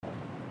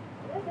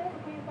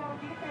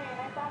G-Train.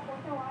 Next stop,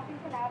 Central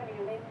Washington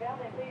Avenue. Ladies and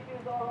gentlemen, please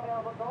use all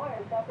available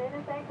doors. Step in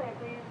and stay clear,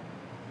 please.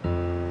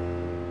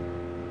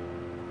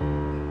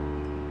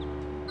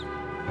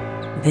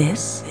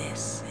 This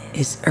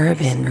is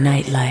Urban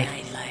Nightlife.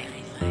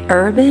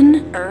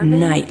 Urban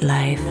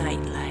Nightlife.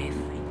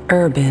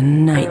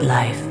 Urban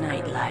Nightlife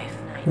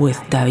with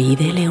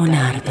Davide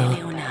Leonardo.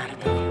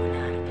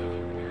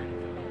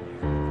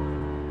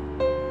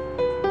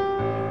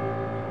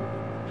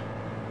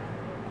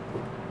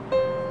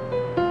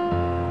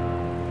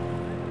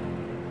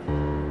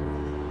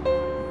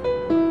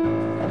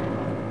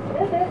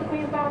 This is the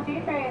Queensbound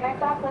G-Train. Next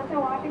stop,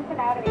 Central Washington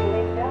Avenue.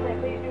 Ladies and gentlemen,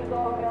 please use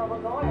all available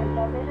doors.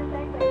 Step in and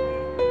stay clear, please.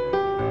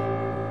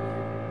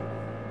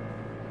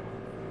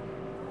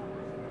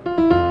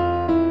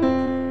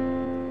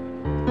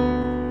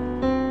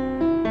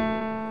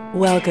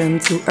 Welcome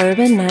to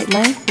Urban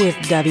Nightlife with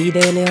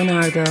Davide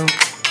Leonardo,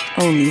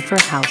 only for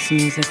house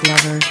music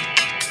lovers.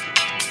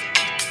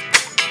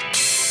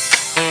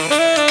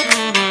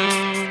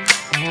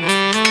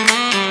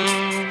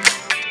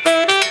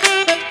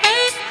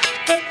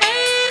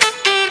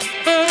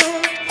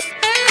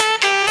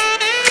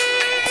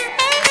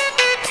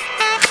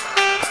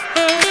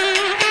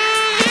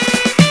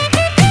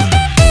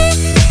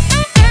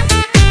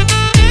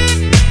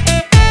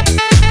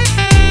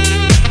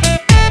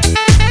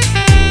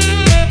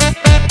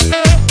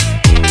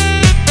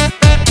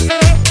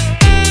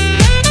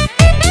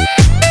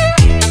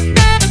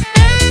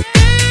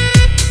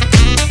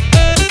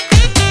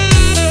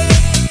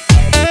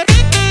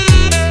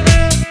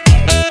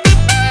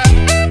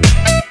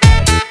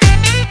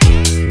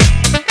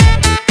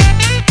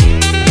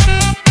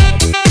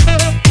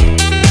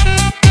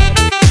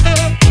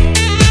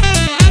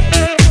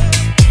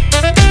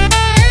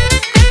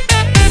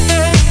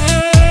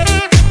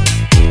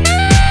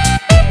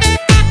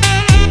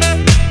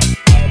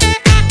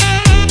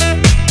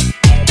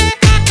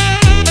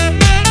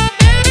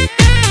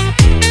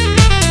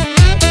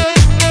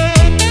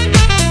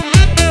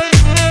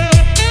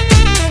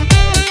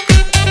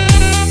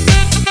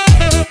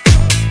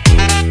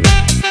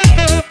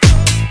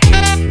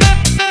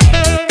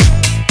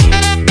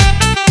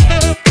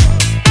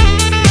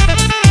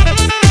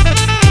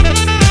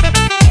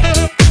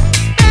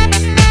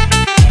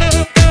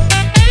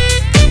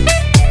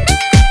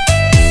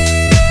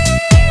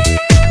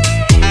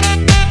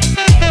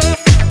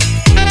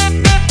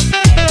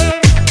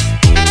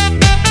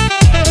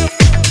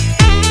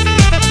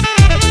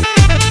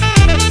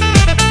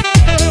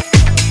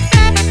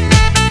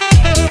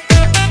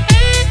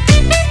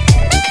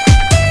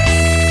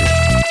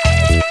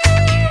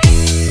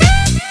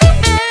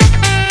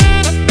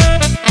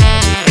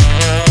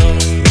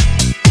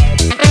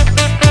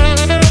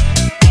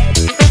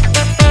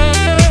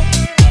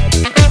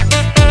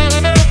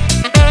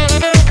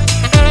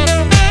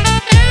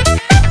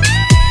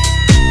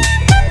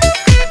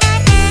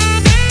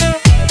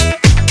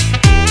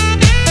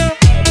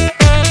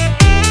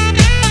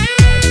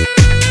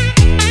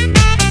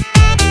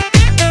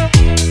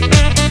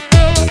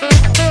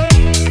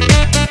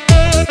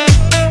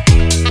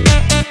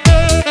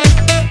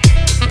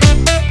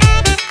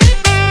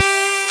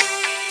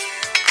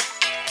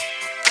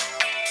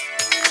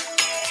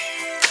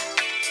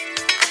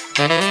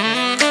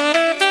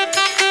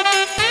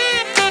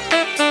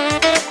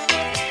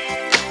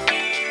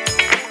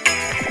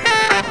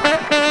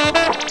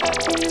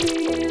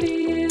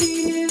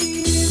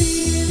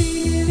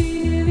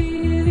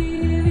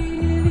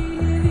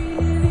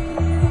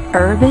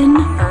 Urban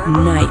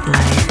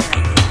Nightlife.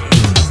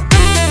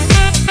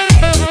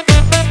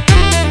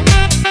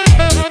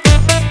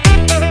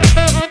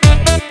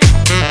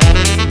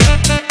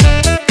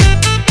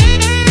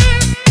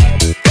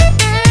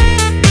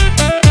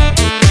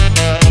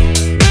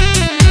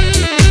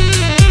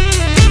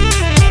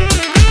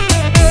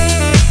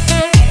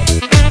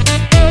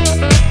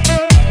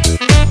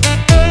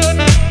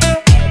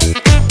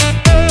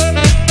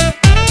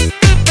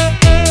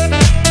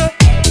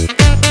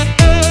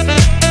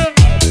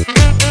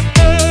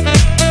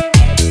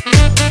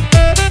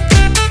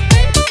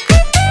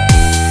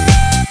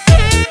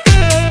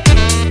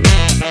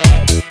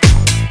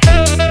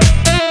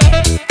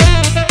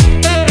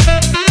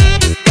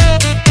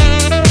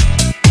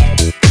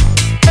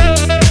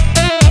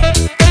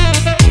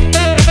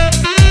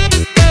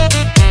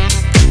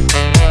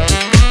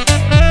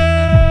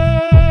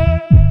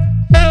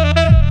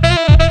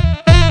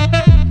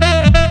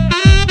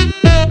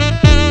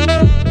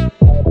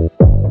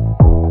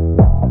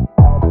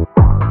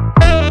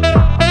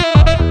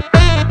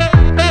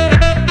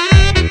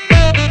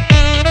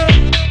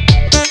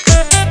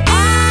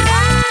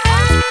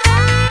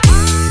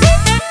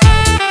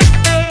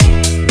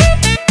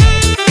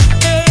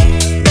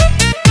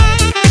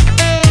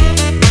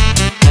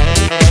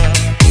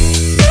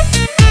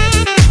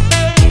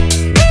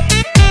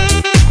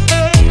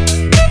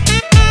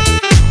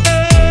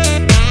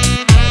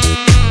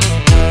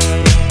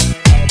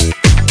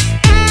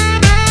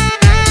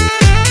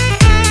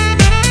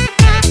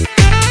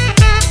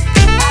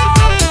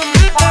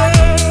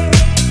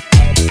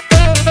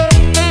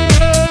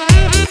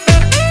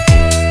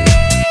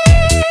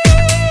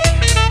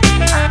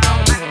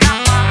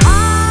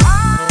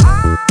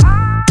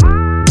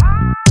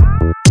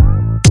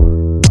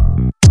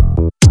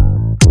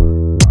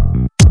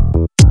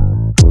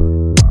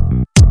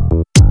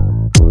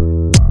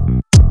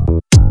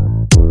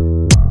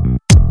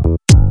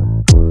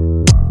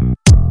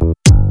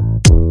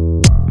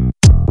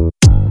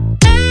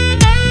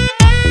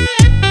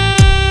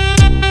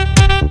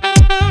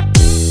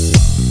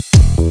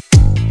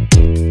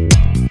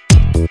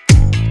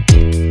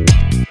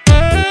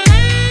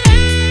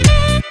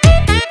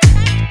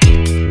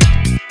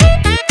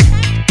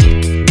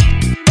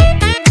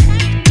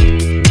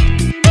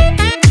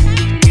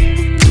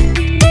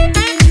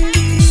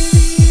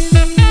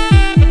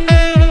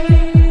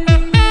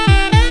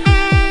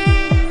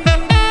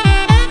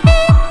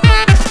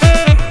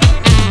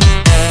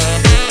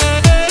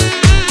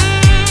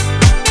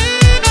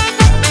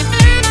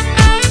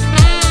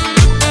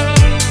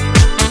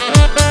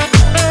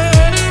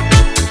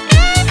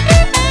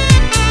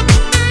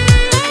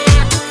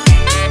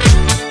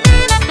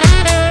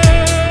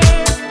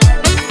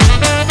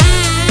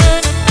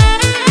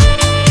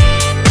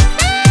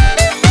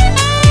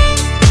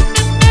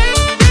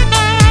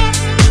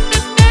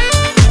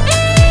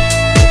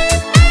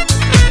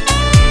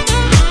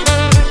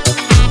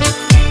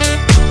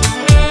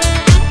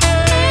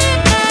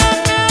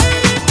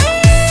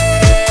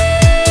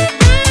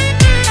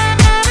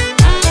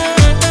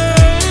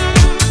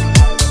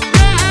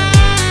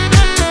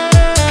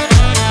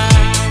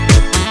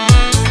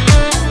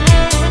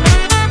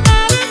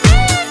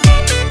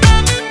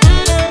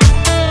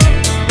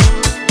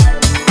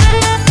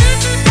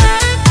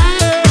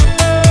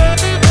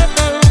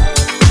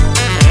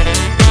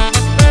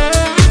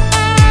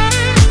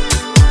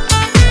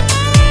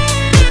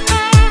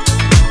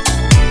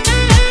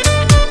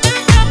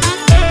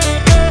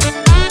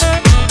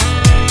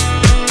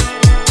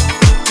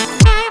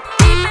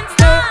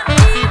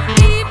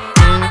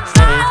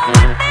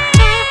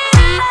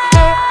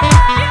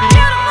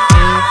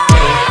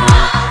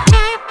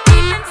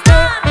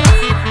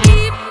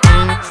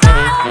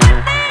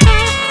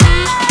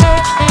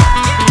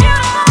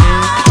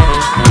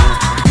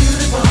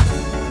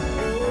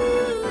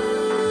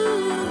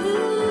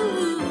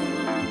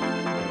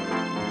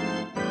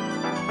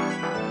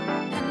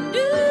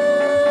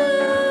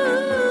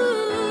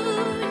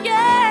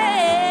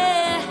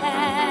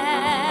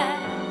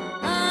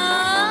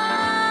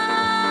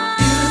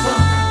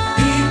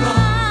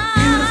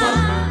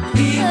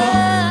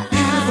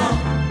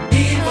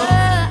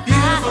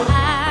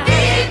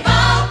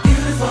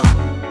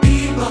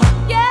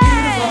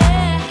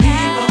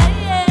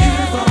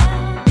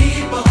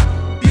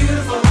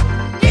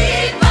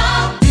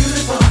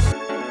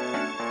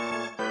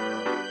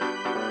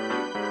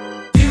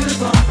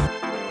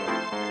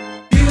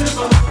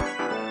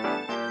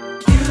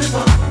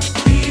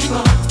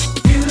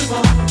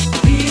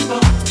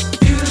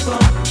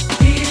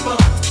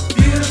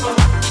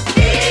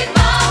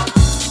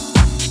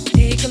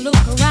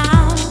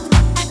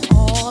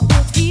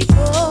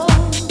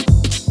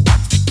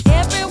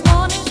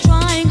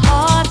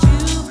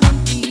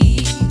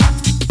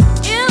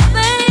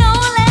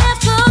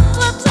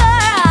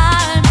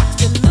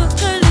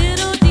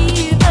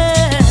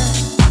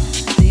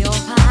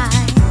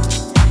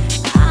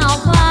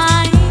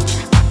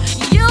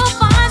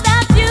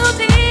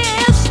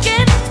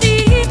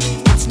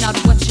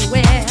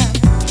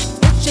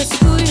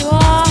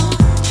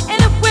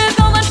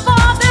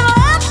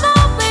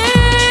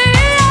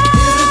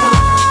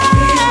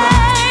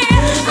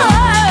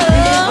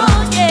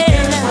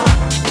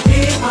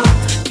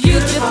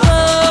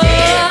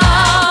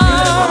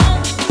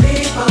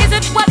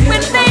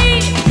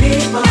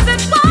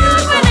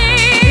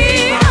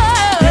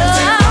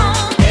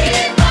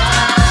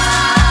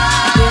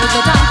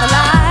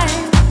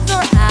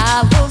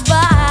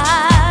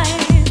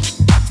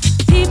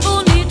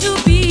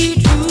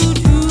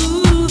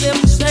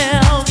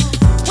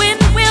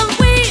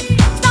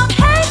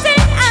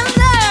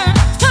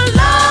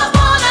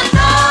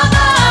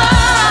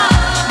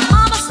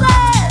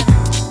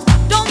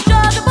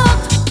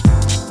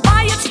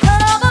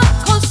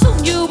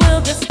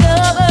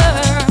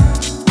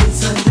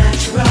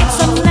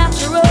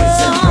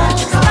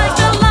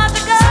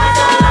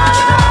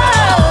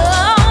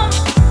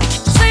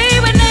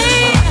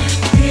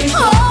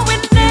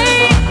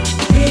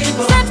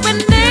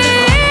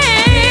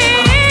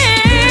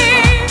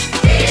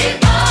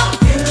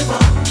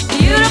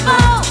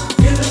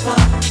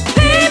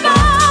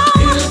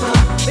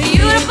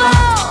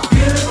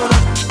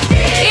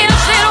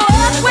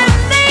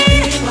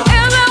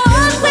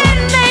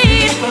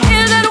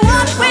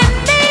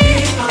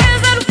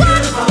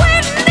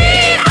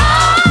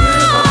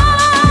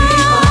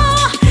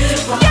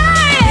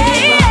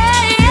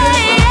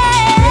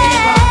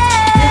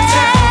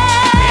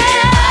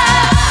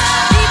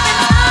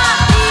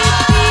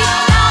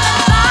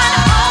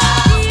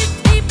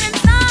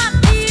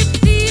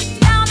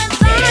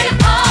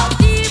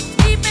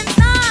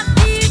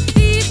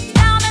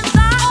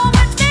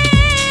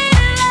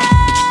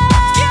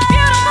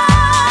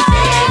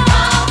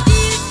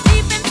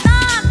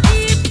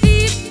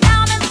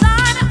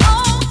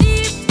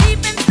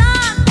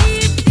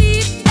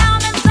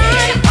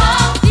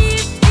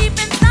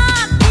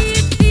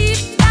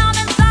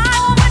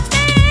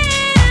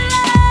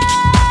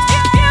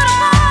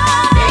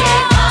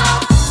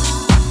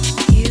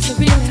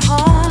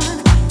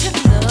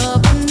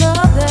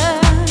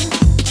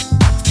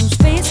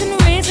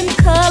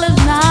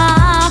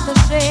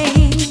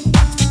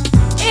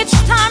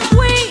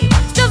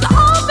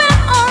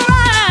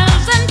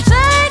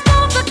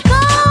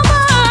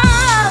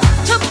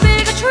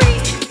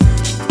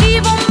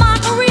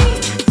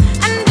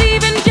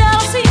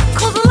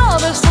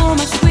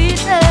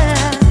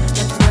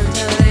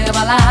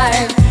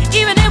 lives.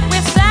 Even if we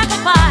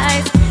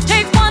sacrifice,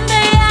 take one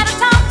day at a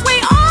time, we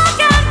all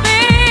can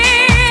be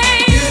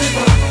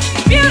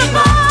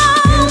beautiful,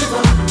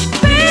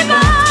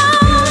 people,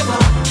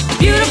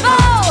 beautiful.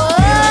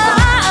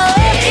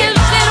 Is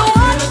it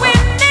what we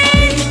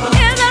need?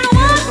 Is it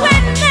what we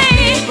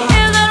need?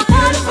 Is it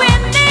what we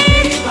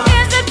need?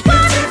 Is it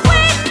what we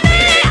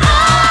need?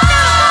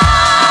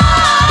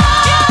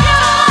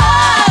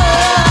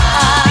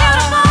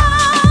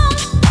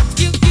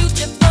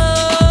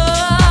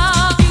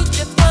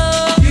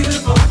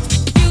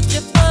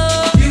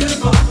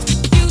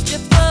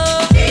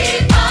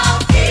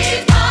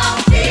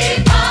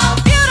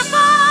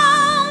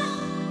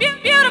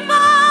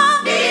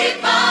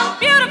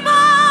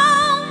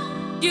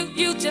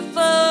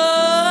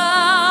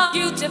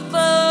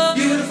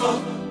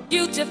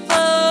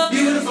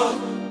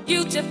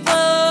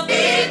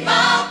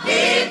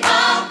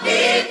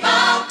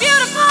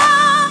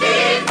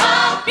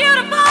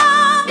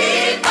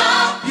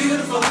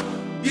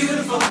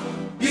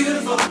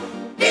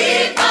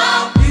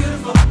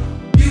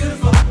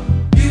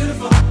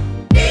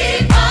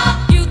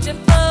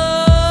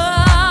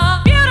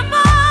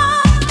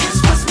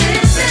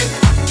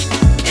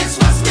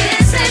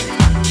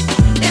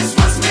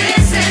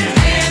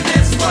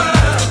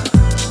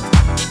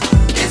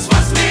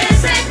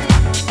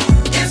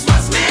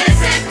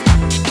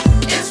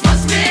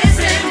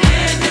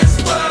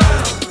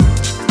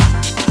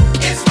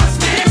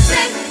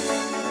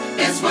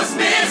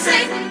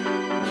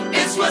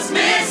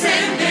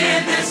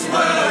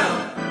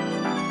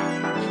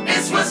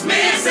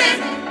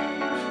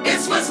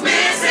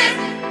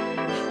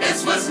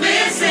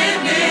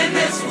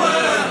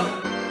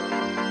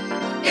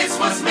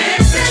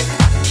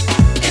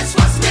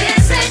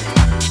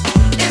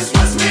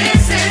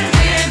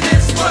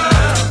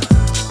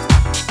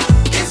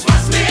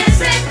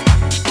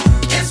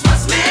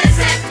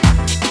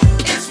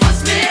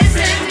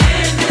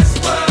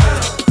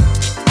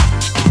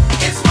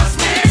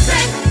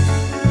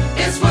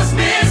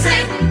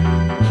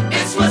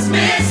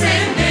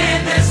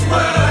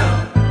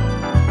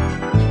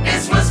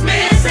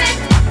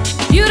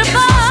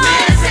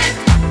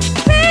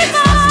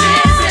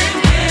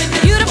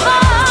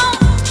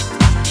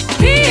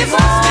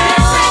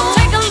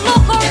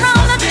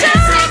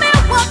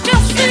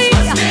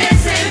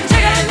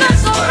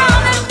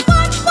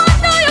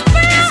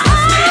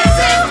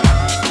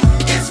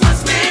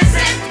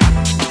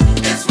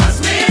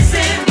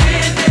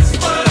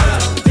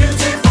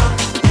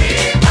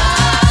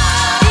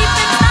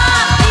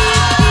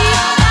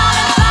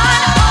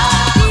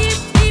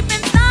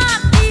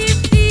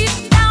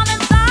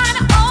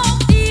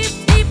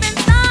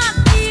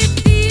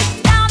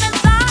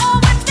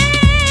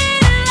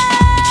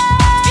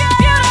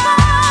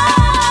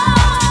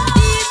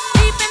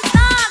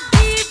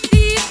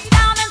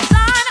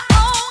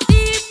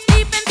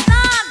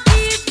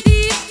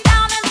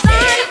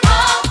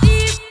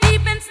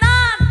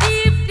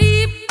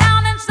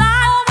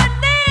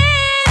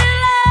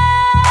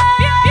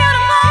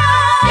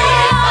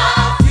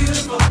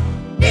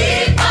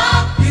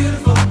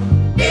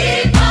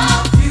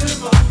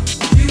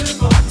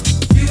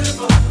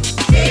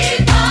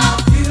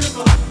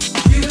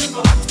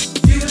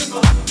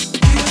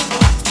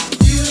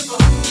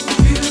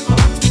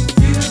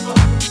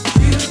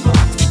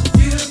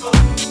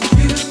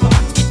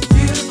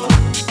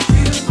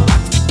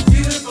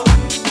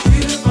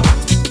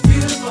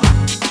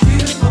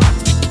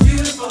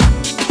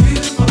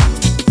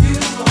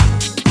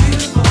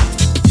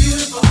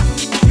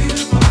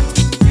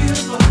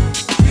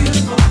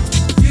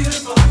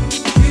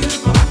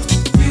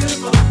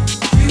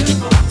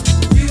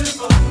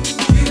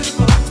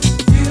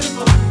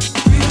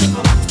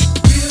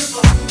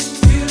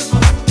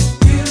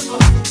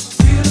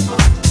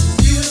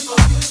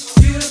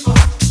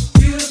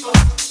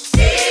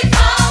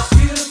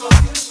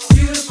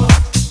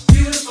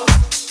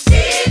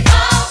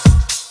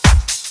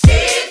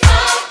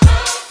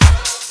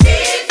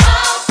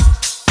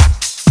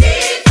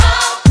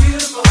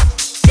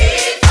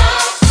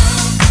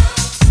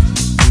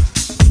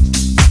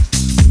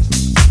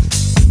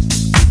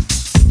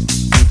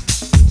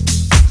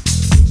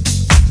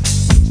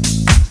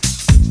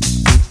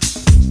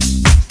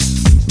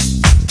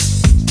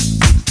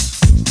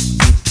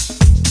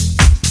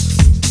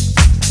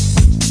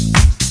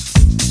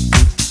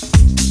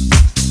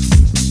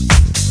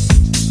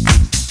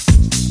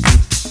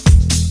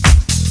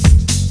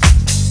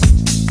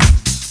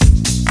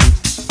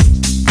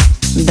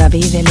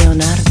 Davide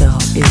Leonardo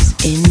is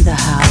in the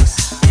house.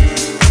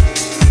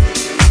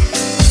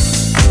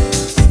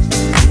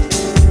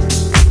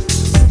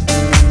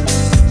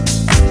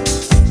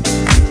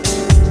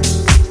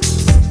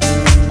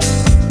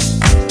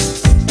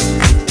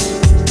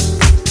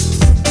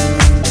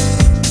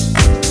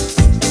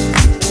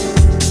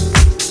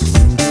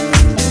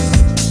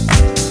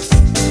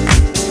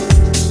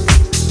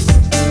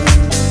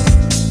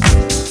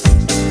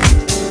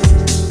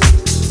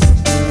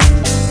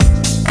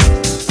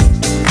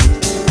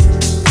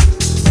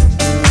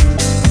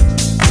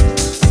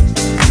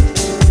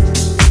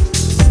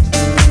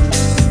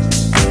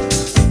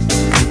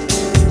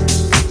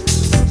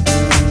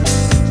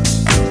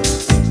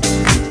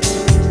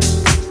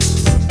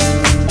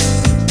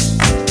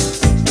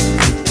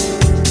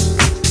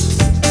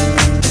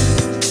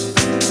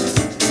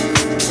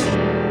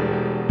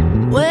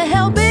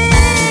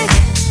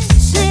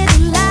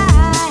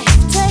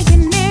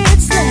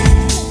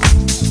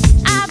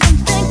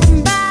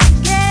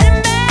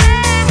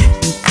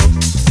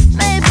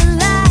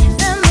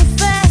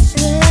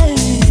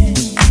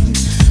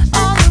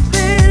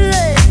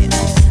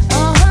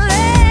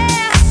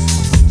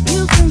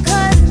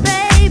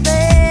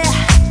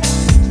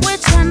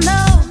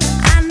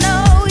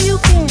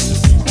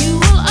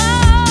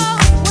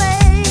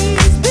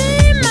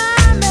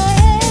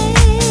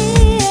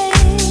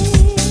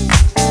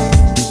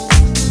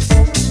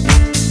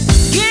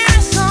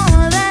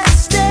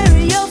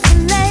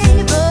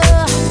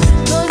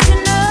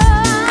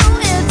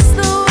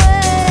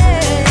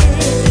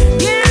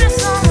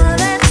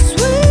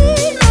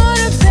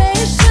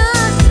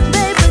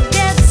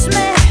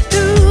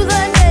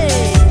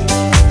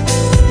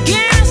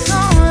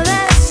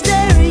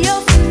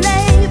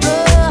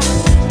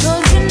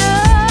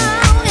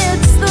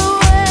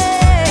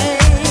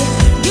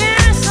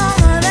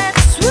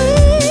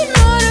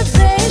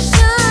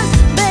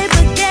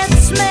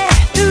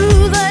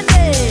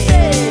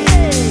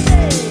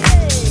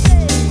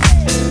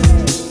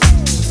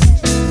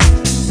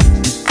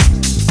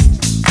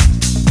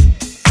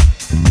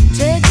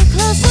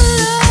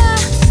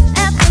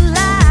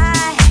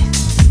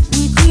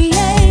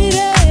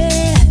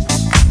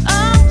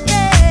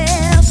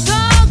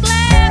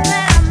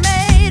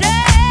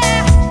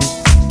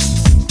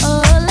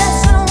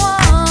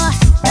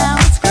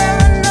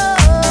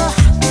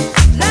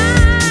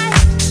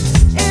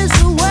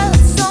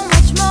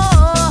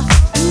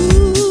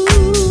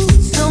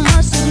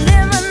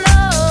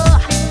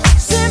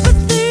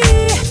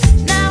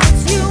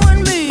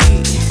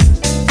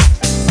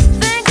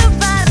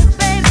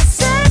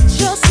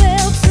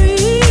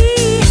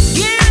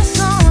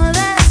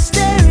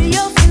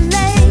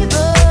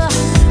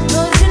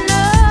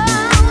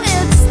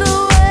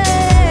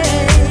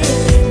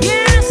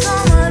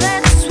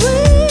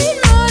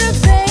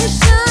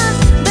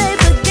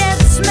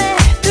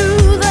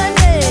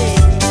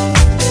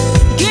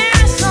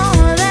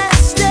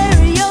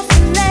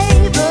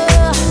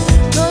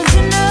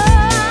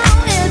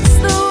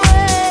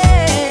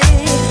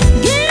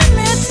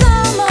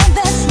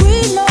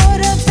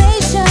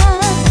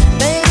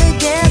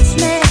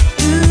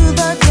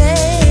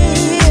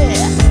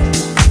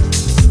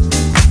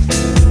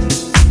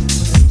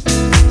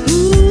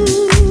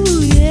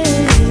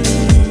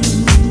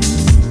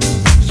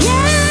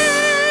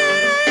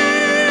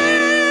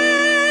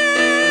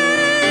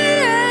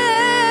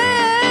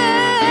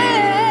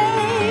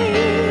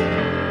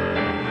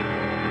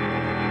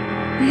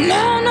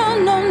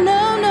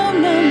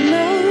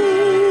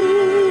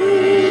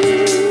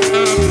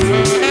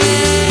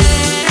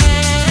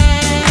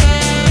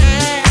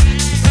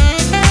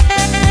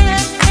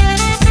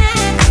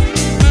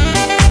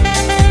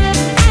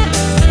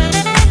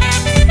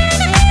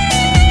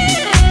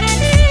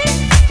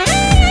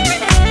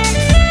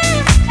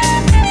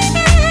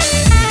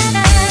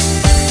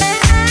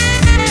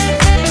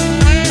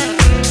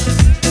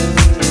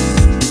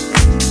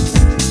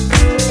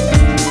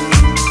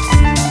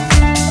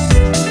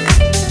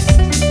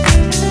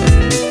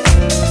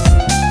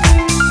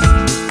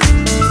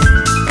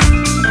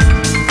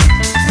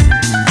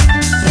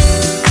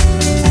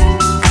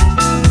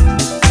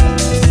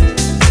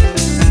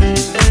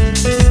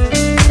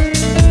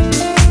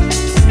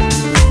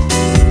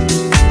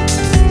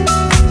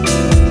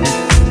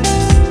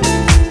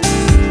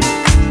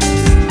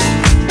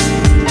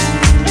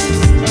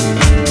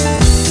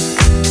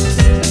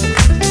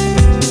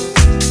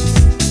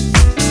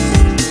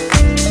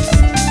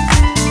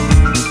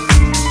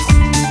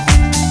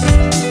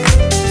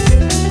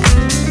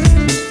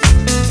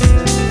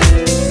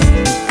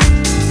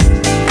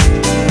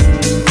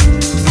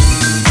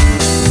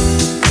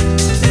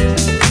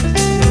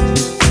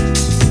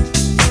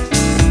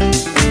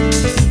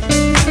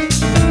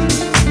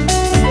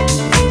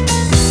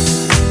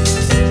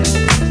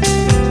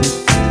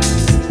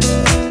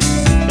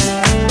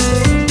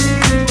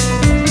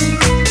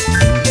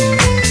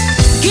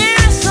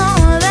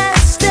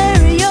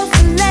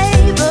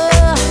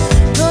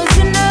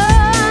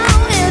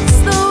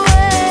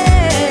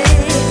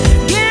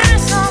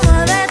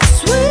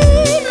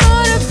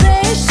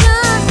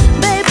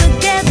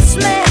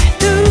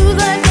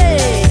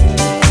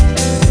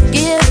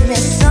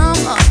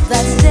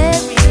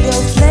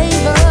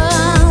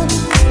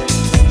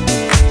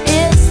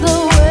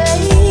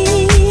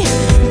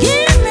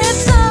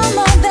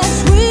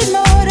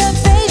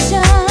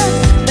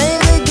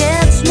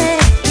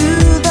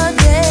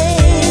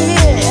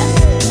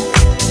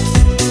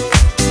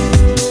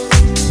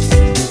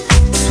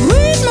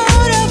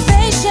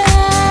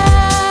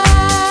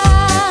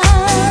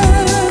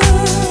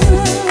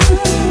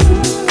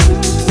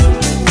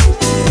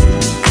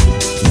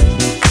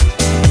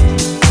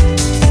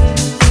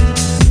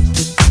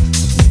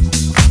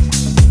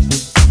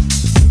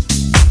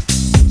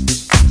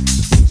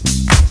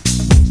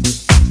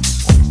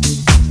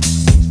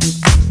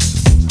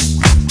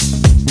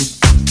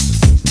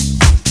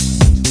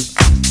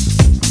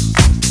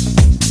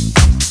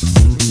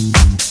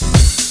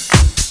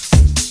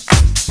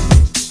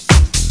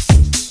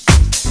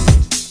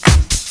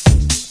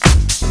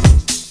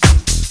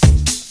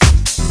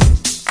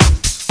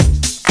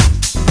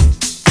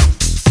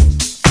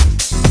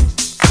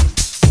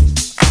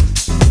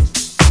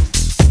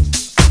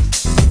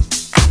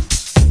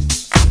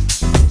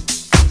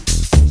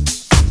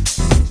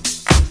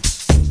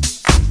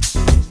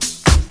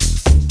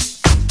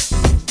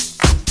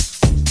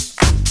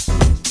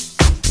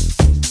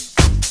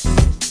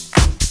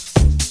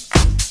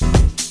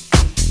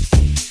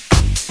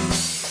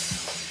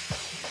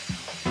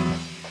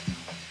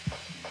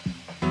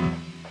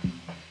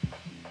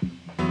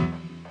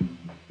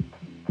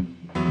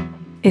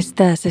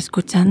 Estás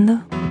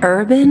escuchando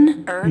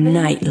Urban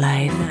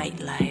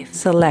Nightlife,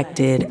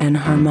 selected and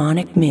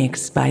harmonic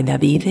mix by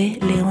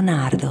Davide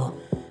Leonardo.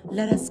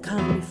 Let us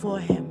come before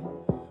him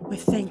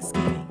with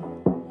thanksgiving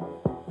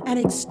and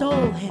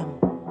extol him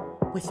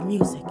with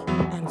music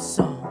and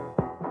song.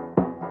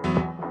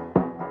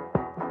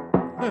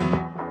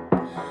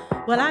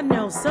 Well, I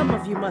know some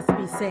of you must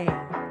be saying,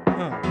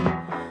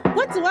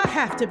 what do I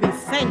have to be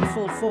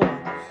thankful for?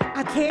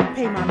 I can't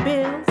pay my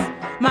bills,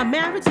 my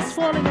marriage is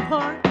falling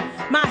apart,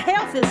 my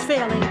health is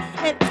failing,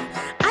 and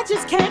I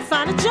just can't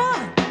find a job.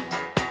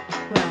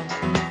 Well,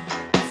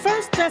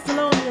 1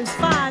 Thessalonians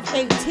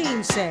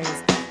 5:18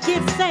 says,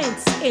 give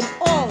thanks in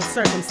all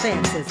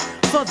circumstances,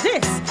 for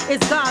this is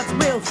God's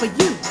will for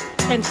you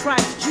in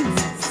Christ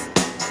Jesus.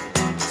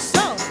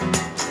 So,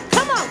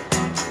 come on,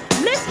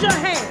 lift your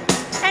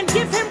hands and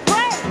give him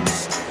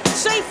praise.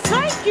 Say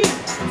thank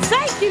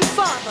you,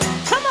 Father.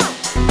 Come on.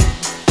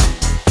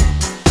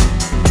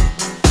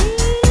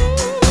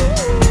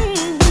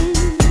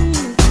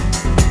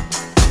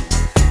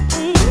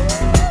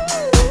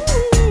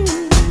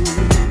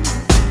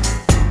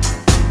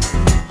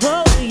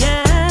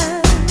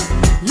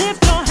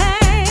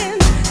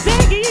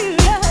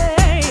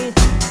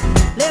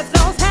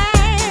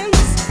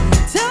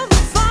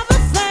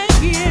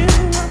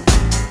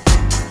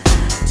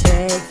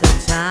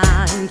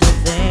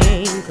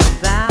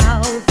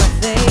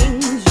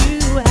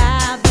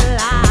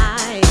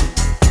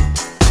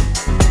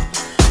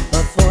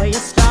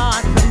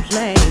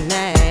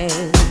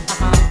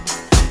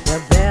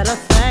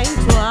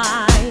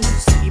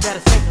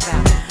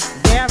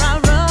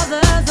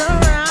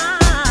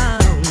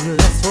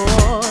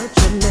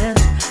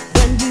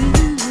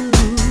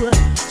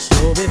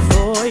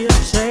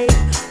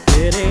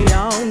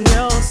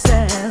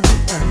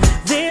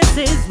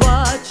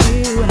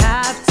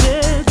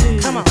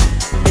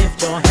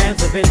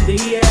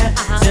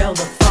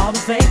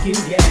 Thank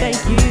you.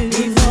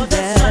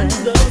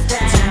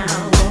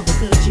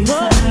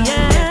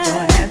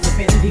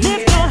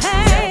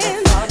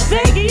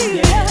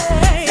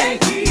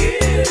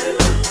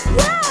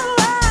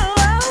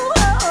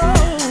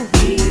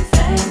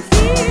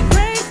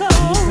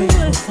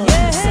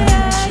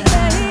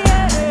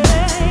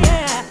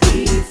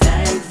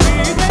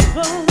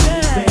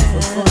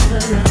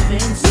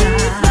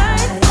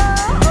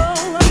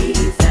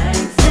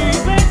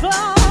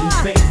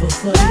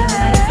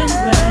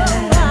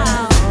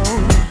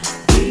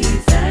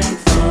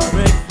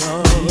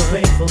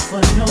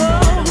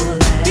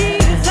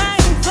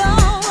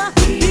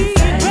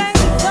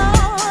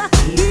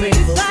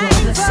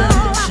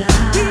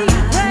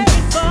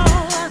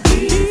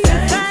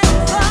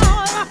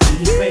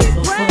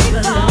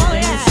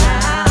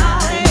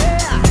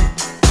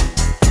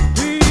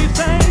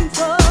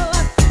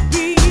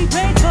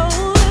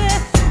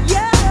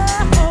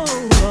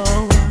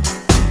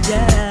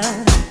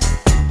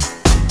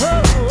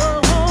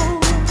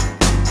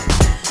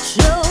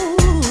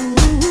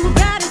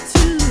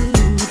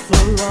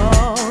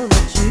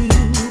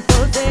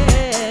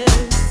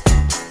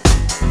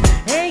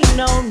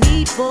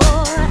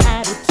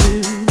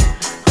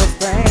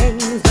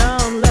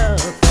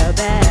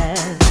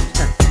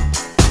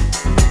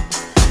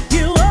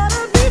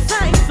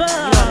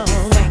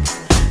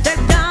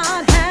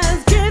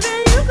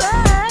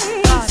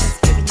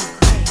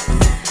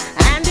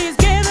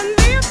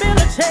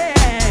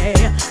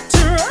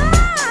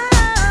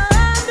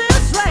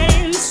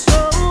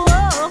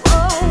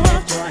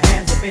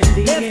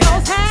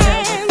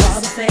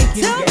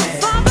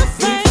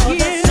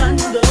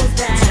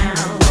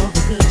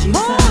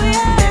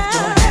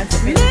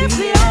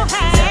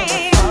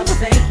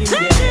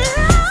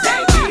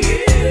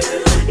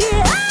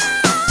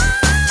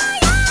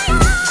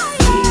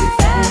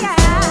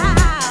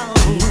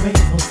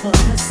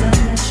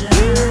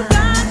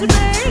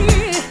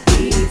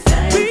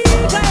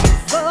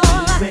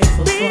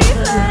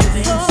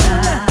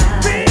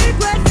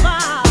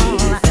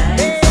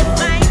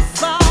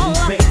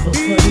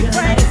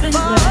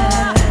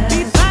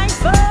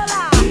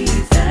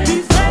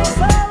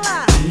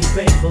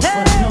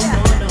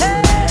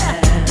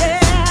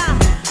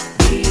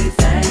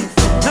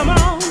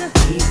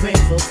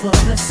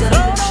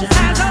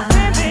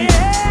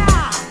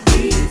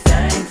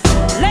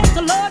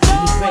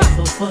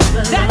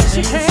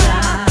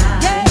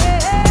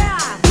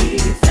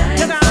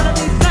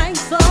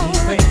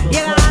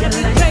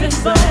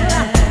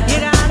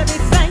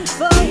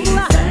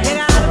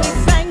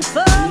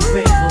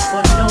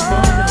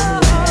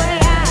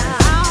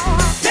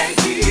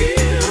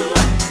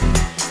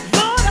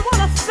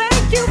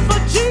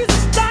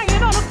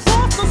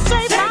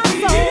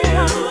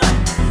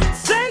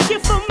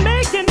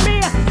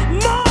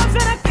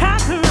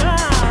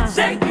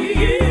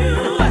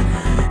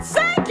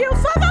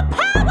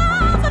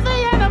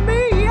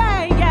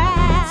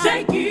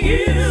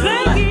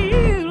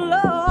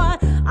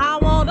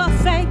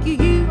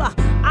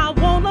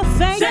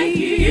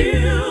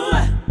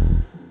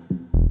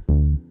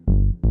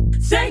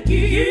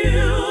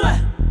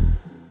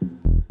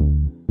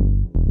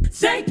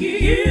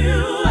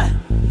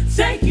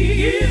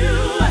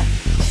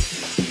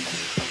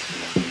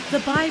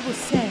 Bible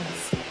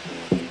says,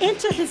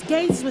 enter his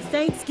gates with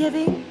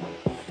thanksgiving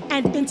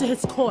and into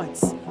his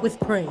courts with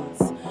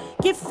praise.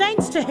 Give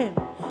thanks to him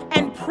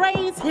and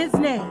praise his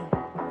name.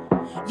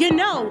 You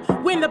know,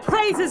 when the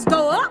praises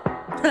go up,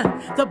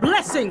 the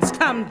blessings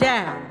come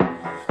down.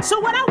 So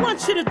what I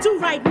want you to do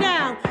right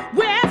now,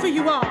 wherever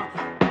you are,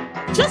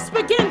 just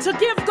begin to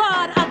give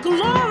God a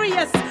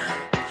glorious,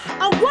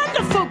 a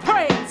wonderful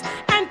praise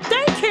and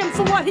thank him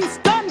for what he's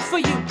done for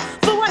you,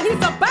 for what he's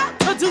about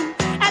to do,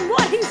 and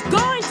what he's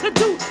going to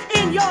do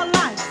in your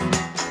life.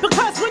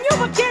 Because when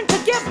you begin to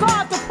give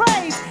God the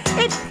praise,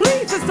 it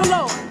pleases the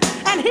Lord,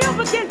 and he'll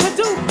begin to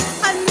do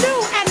a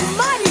new and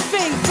mighty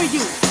thing for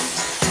you.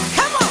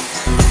 Come on.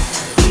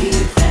 Be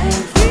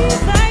thankful. Be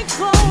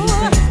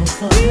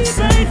thankful. Be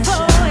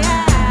thankful.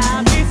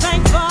 Yeah. Be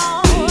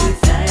thankful. Be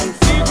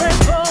thankful.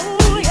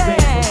 Be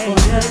grateful.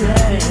 Yeah.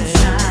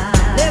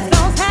 Lift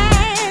those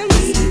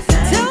hands.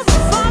 Tell the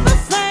Father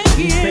thank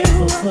you. Be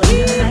grateful.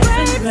 Yeah,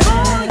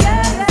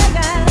 yeah,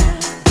 yeah.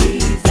 Be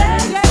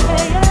thankful. Yeah,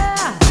 yeah,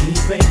 yeah. Be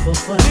grateful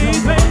for the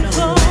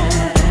grateful.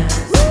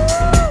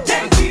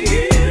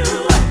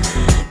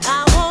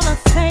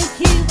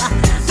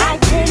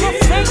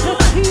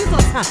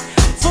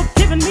 For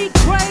giving me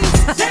grace,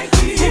 thank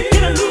you. For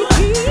giving me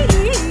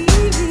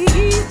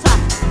peace,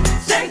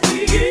 thank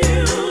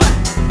you.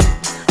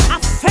 I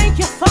thank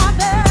you,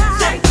 Father.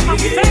 Thank you. I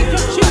thank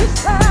you,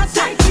 Jesus.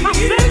 Thank you. I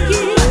thank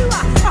you.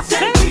 I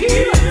thank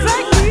you.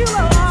 Thank you,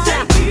 Lord.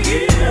 Thank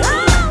you.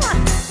 Oh,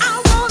 I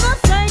wanna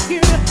thank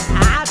you.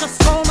 I just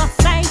wanna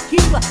thank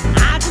you.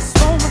 I just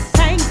wanna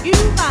thank you.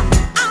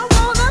 I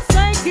wanna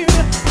thank you.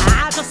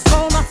 I just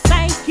wanna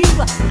thank you.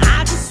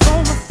 I just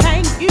wanna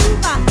thank you.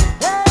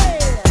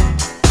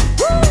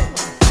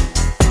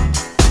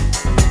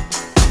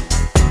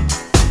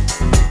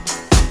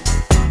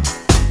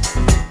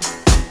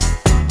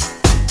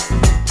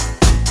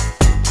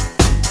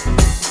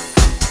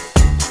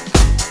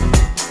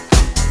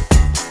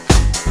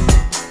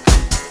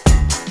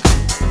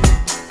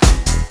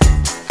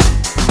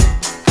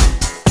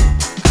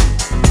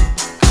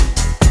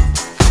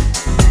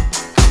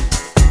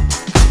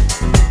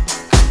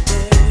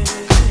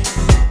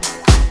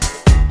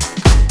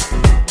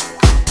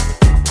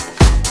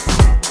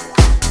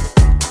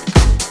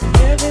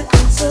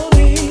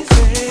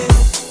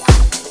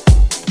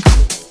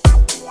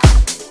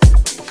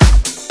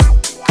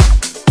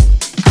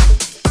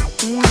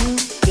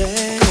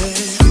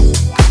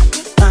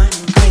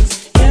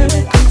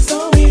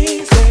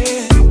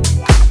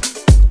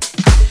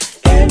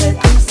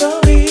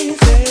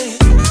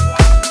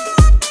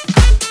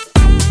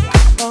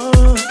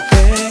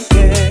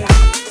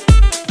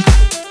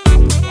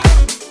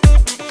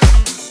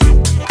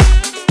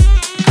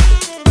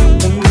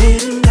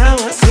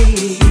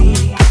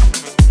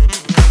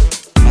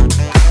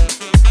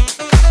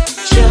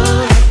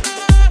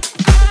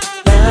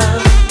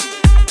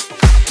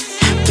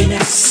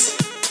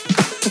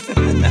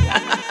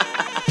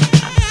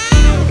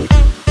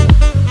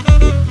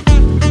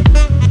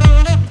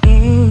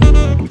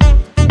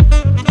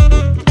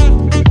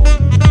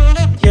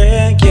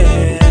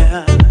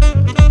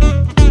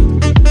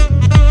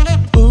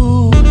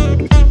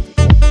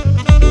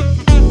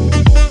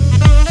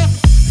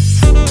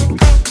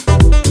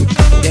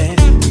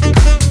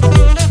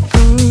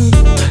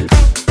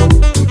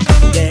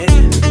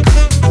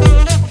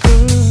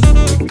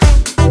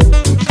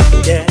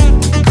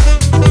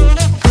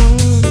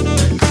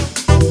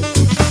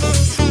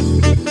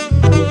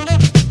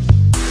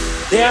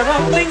 There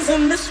are things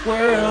in this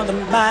world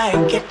that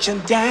might get you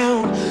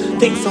down.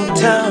 Things so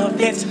tough,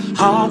 it's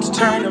hard to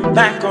turn them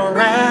back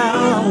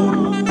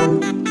around.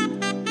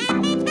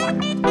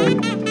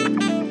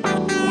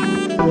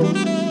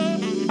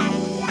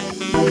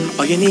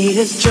 All you need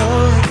is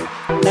joy,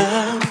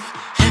 love,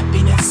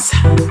 happiness.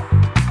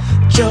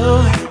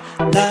 Joy,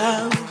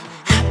 love,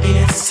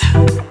 happiness.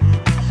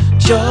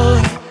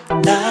 Joy,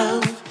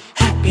 love,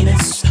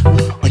 happiness.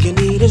 All you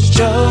need is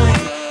joy,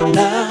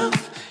 love,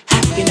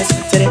 happiness.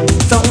 Said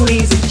it so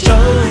easy.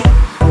 Joy,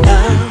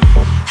 love,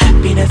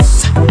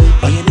 happiness.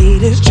 All you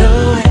need is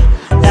joy,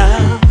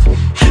 love,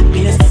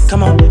 happiness.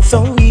 Come on,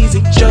 so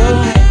easy.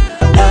 Joy,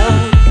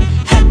 love,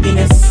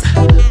 happiness.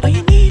 All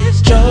you need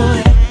is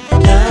joy,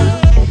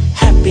 love,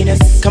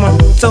 happiness. Come on,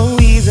 so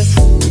easy.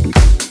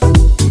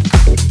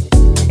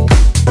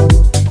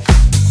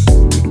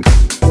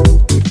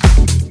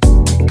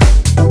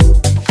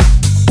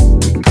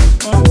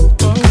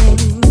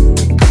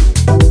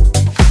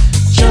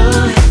 Joy,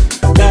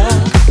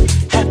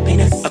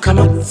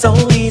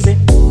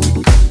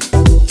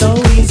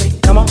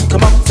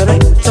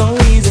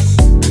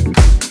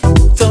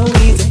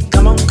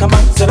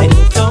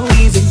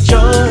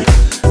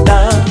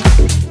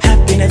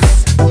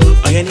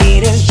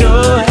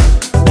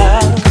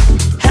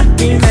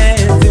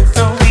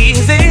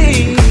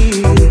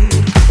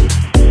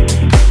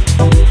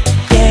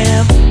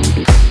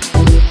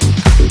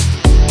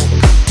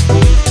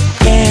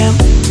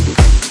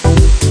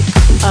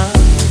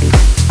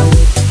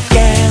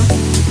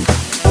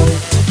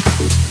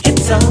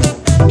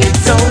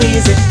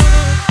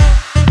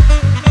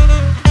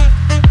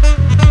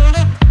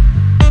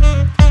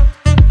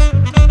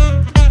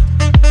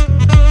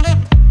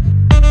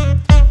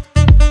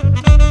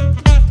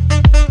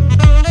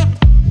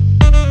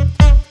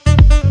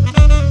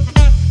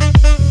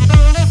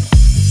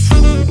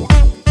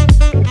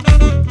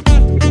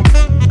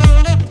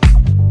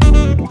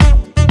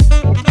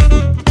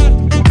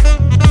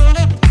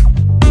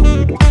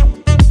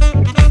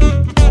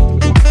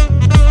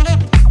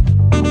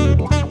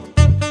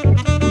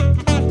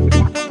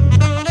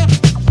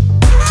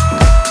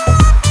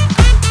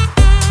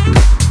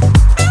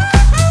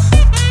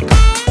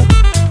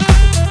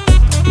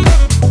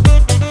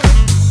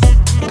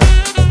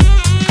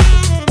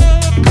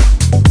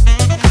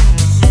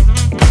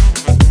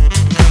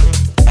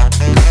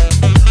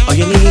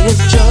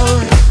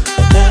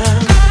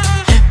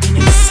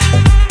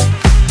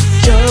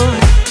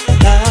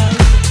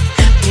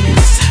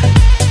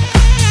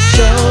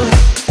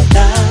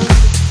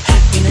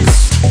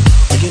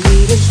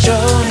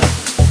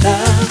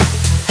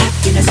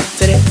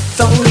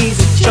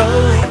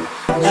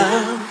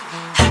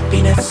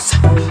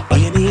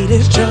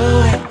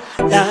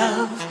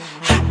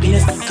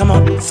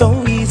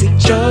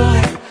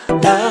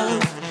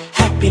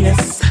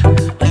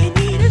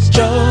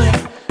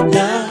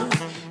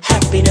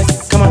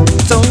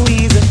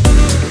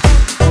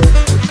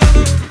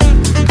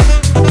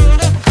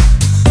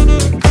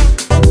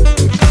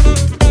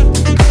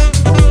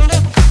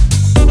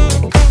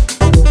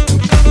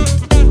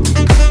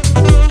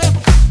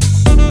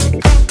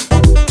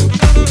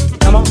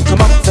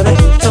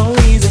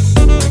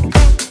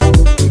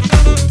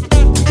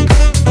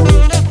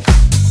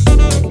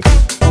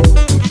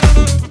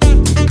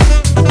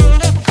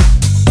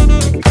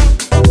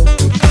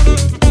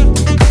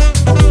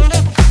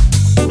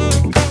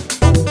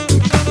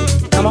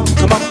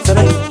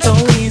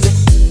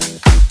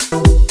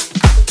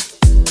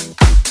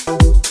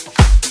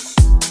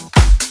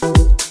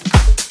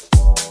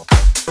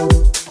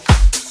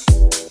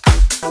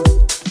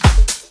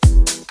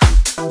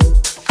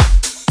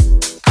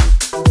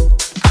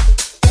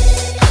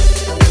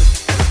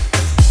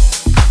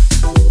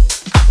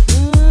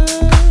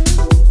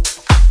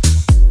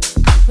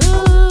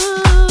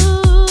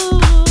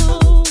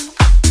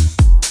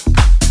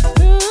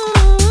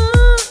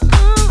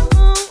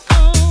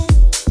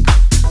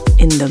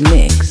 In the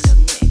mix,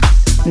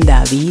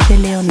 David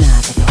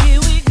Leonardo.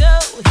 Here we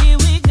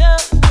go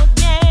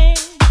again.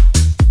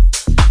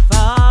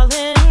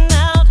 Falling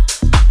out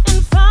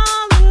and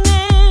falling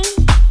in.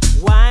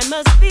 Why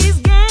must these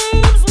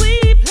games we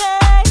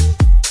play?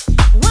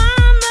 Why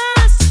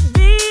must it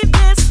be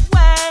this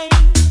way?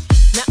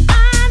 Now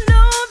I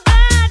know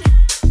that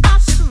I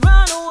should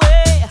run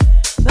away,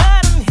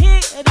 but I'm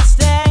here to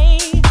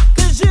stay.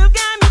 'Cause you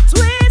got me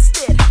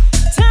twisted,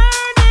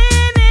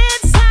 turning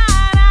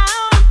inside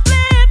out and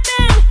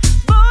flipping.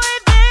 Boy,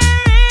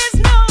 there is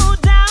no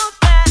doubt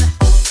that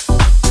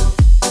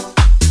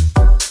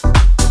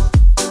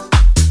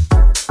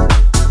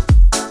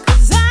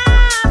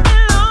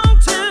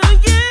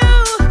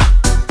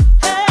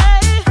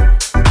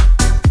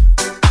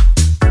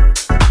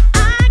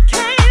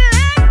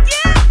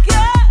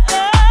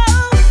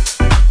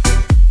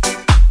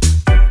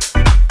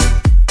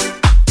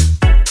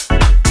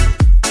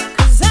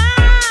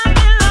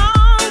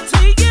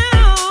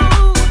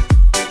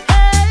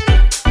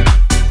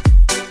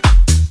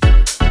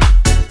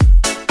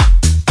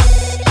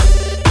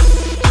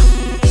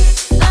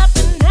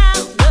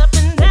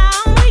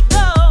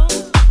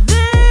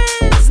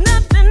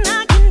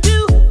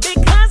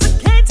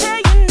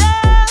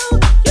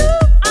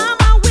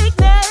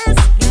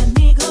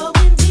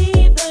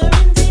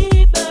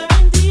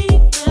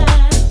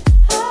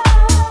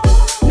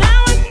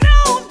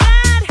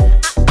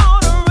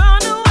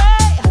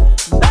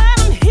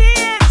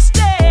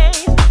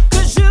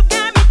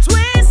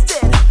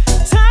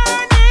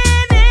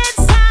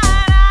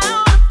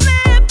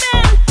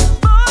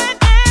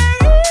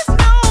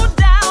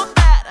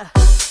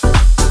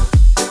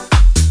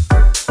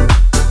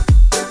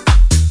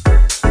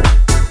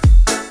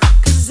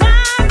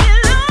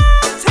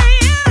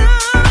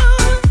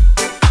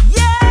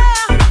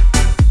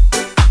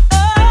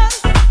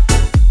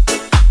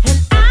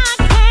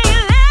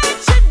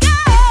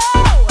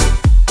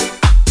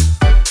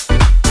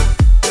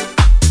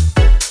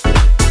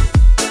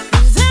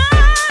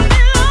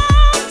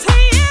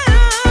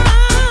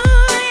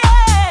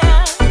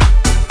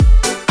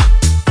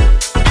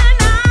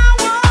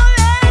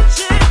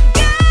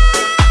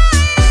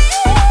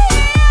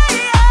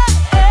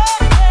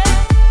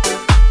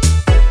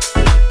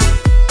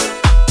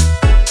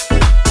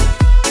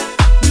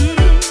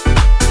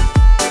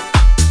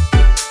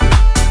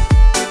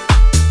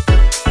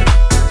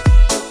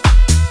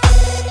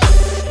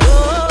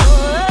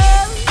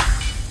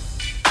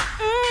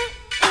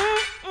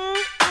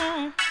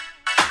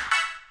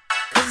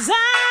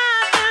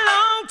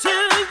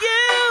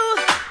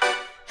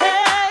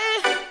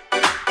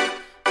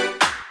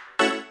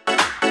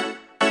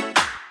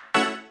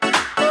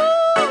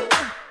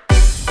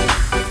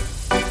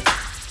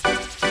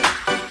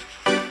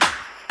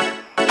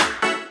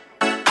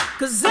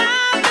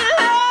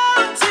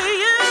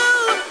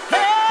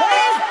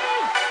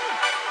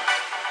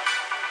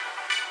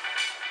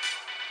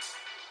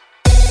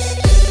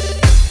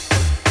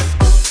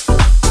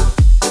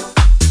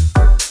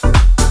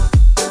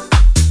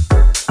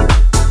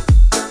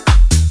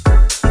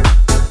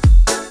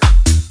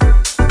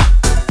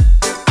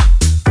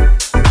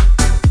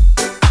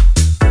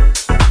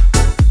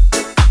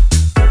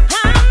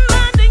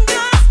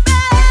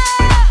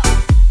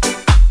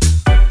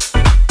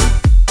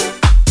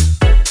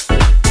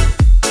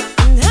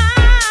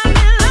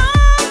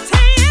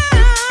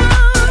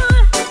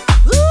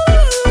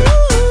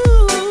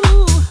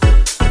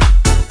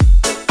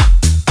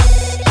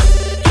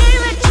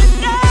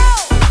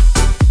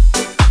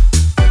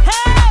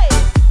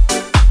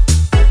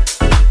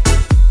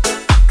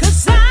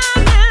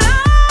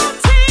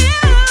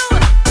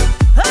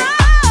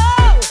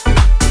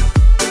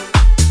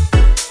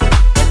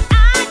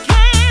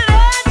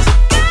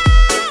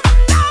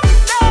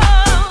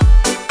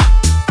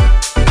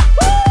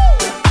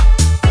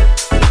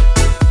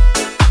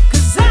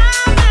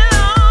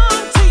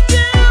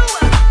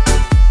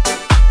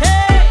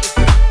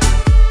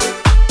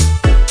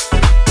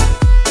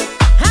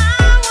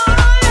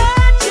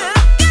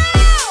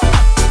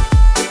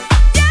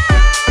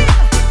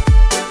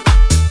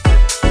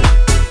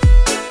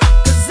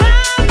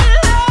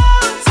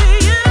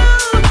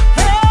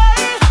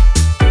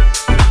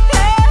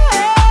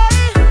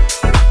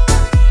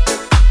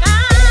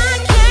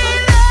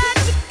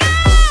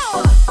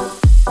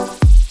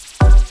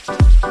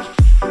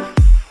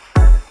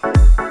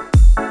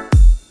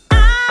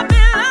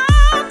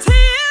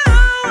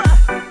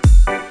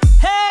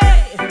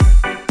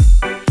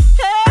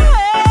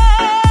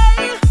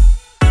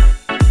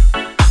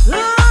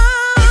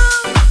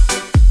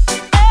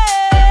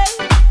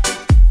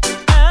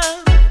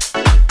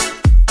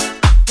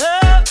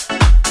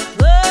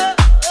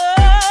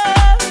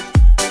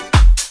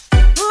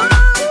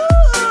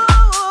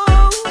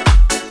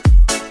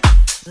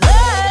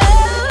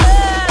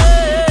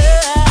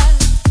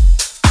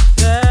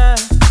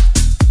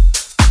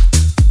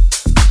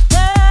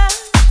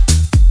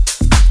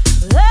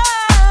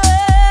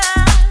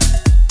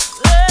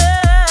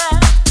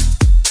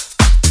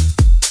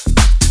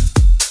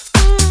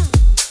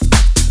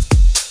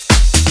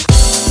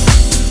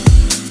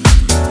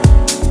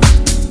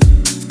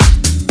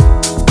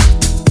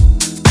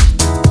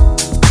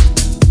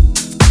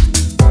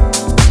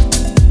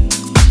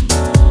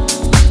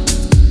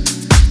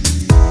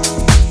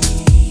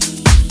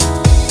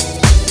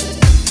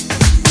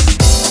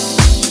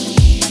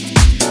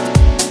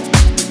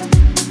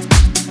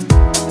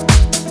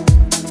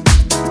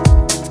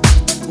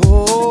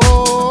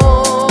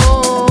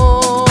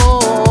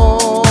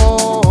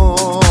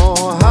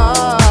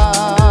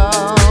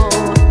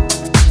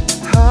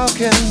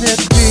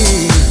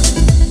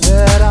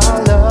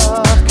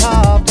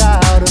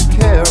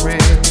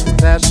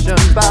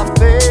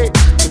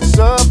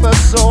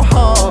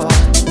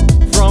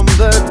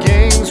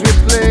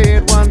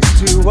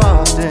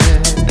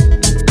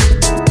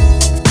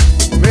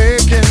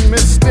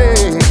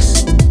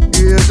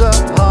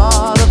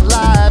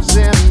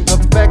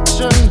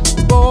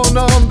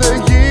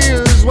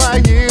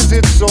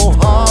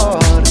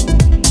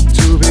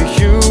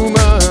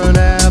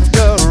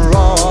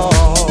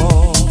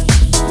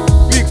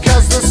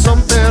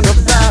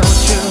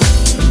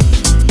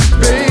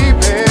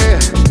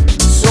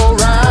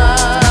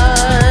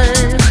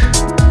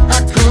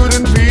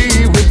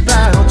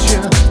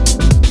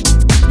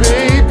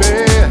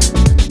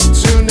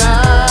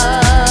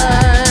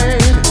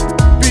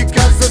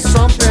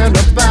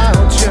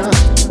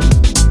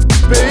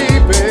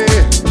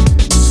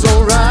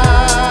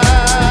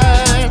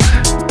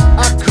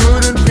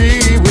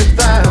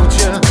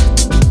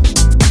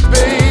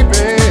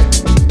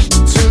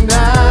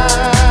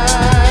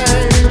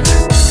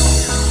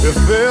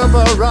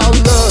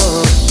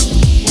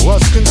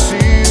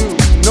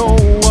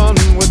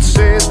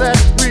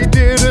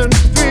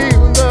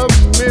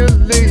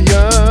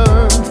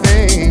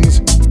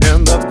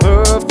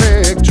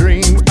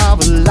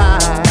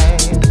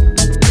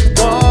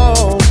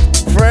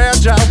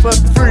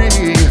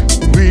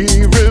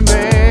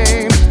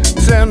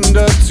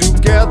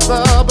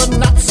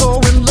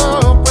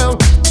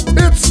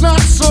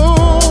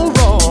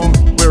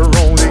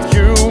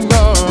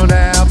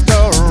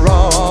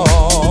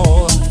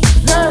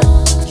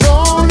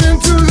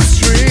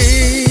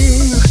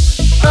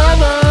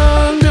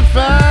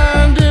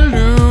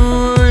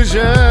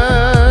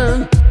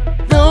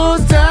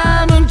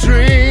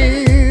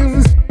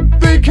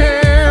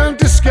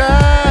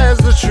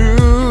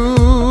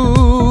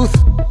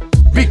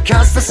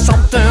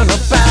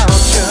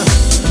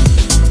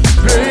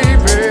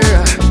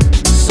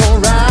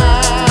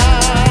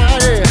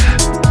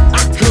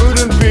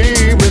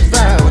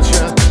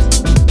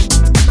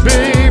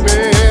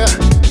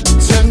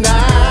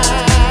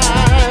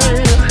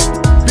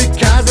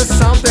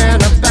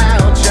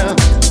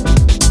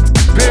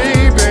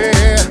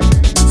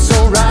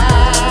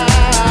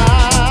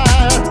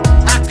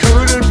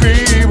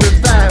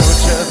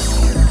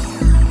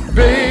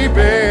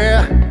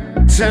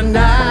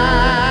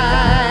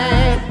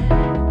tonight.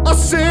 I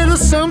said there's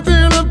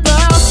something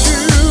about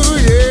you,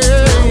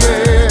 yeah,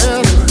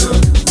 yeah,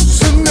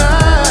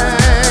 tonight.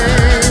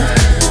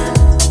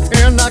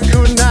 And I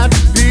could not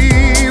be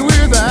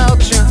without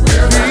you,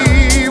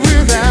 be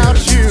without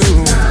you.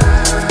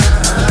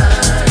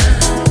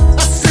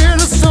 I said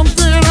there's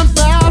something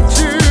about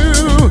you,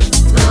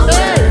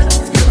 hey,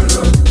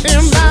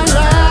 in my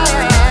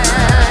life.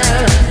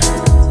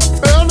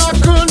 And I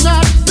could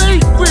not be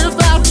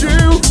without you,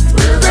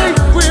 be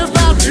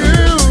without you.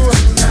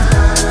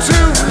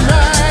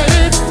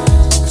 Tonight,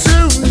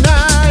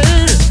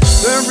 tonight,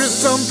 there is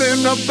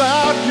something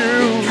about you.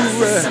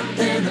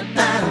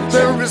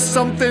 There is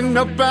something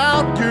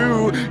about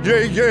you,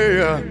 yeah,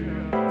 yeah.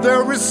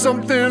 There is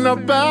something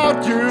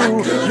about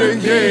you, yeah,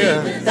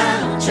 yeah.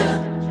 Without you,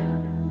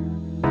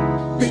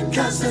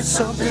 because there's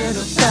something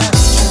about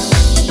you.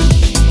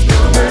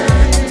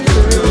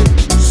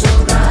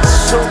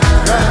 So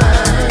right,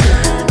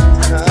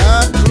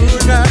 I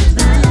could not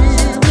be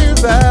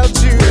without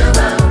you,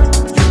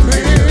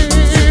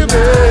 baby.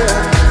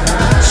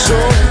 So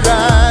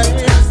right,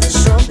 there's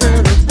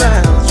something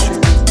about you,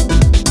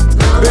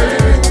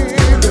 baby.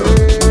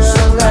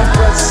 So like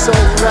that's so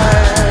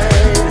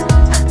right,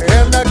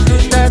 and I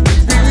could not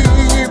be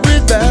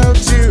without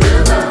you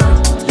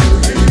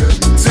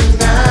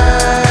tonight.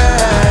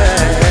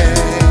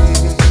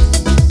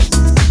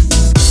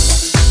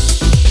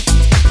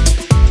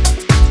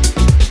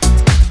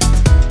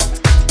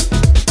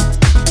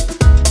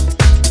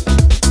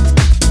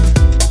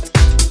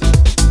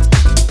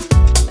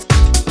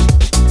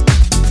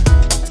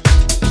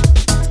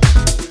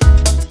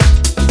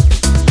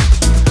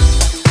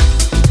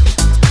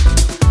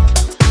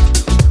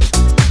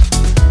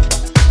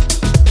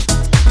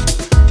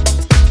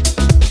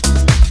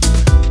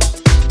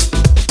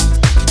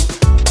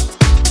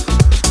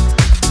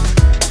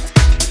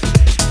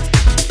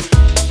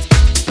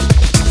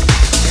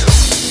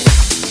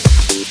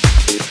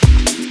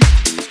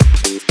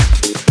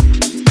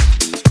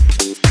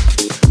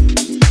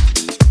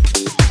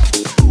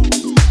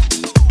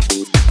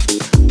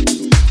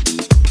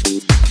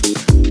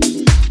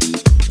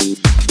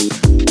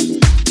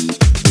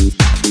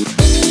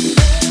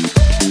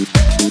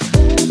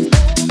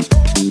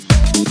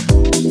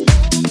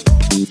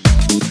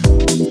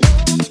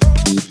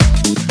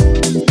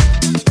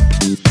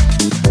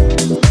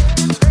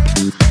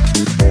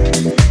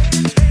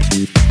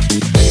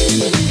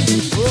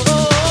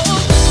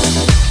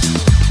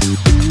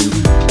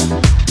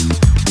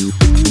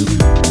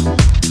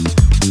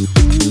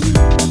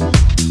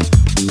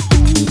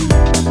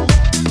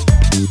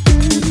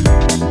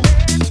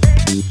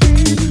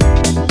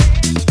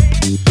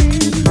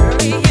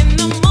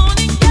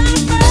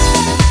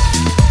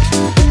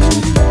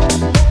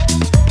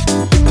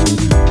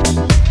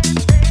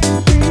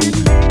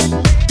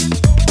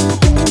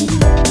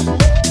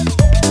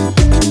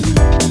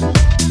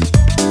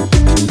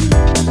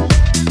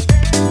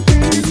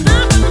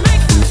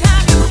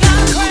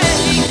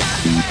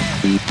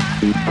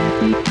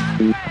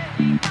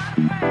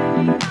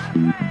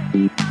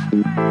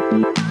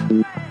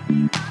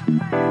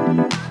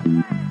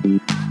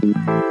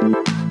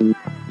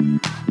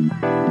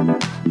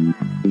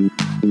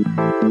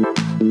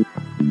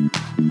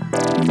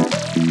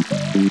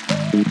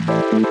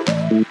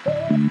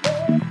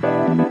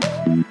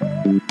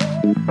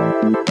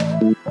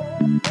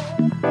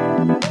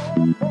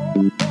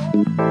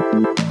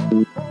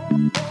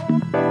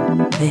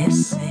 This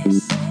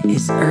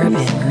is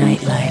Urban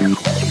Nightlife.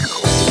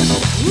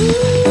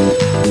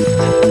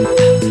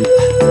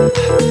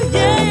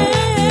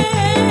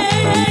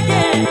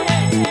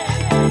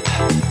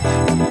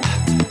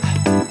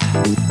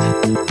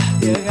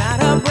 You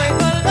gotta pray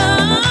for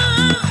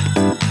love.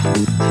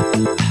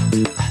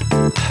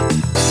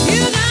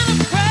 You gotta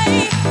pray,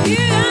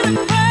 you gotta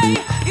pray,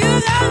 you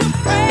gotta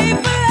pray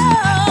for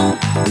love.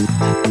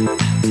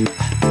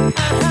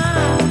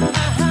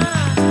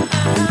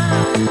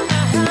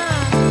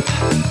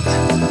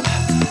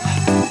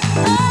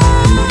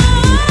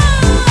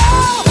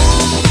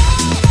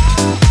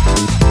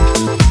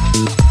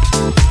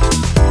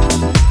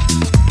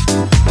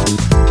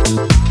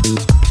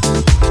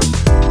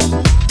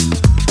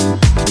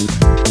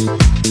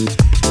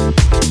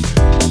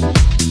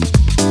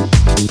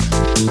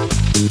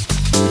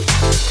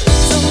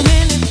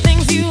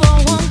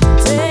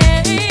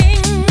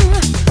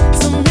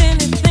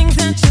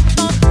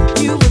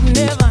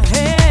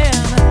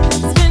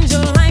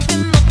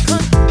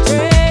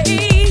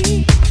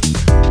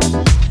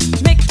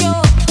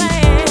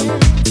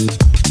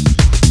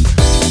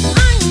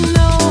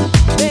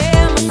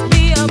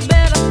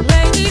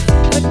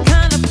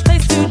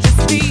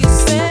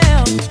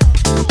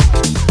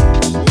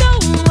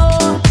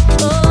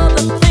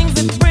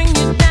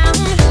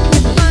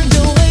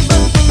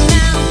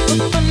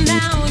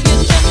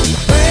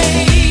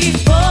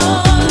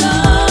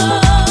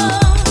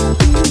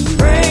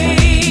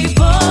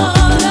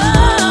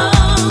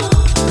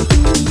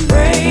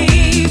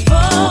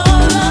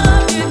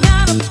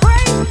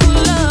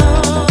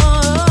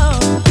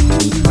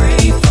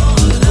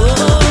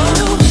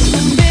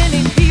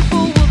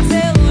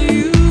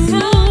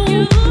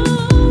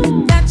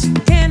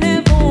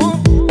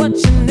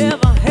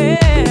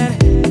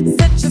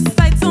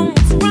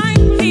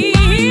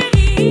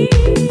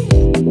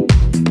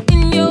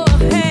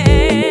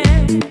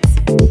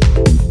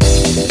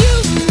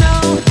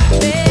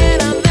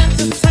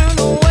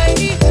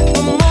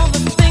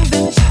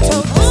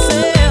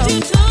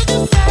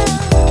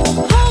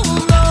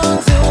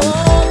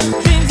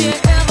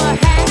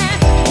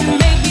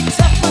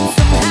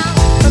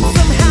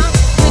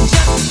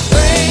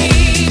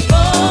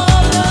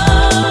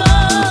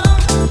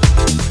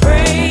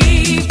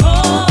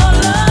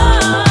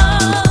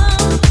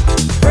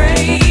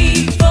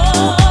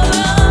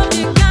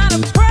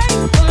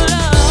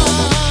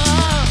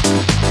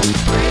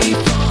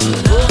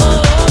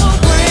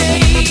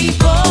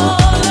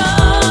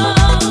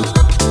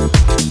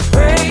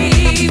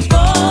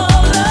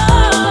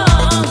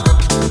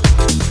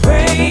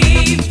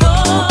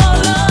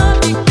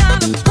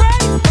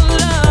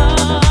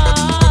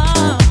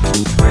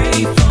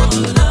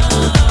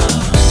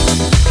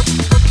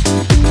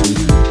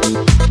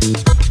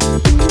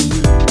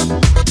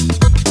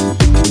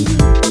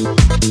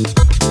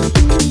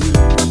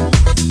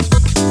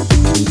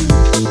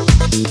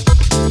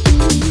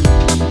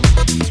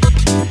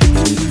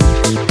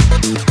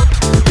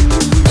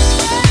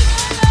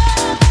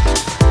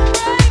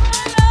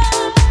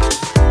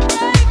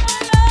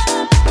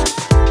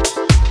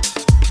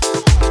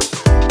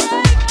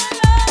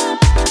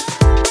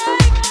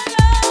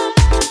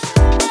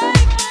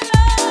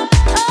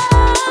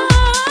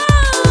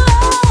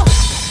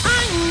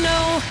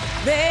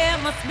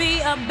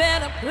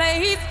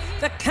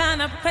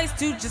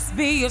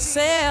 be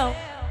yourself.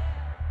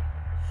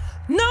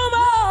 No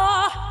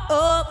more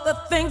of the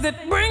things that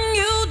bring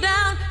you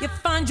down. You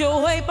find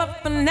your way,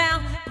 but for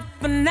now,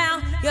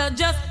 you're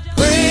just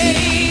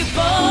pray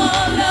for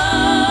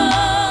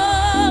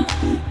love,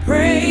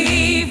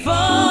 pray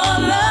for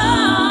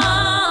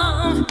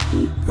love,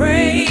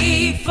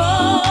 pray for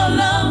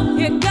love.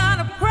 You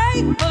gotta pray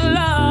for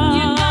love.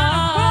 You gotta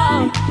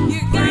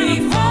pray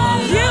for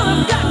love.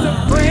 You've got to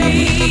pray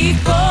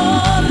for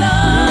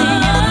love.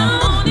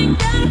 You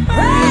gotta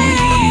pray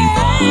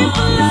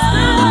for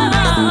love.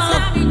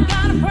 You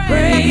gotta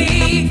pray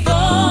for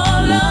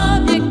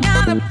love. You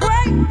gotta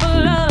pray for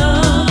love.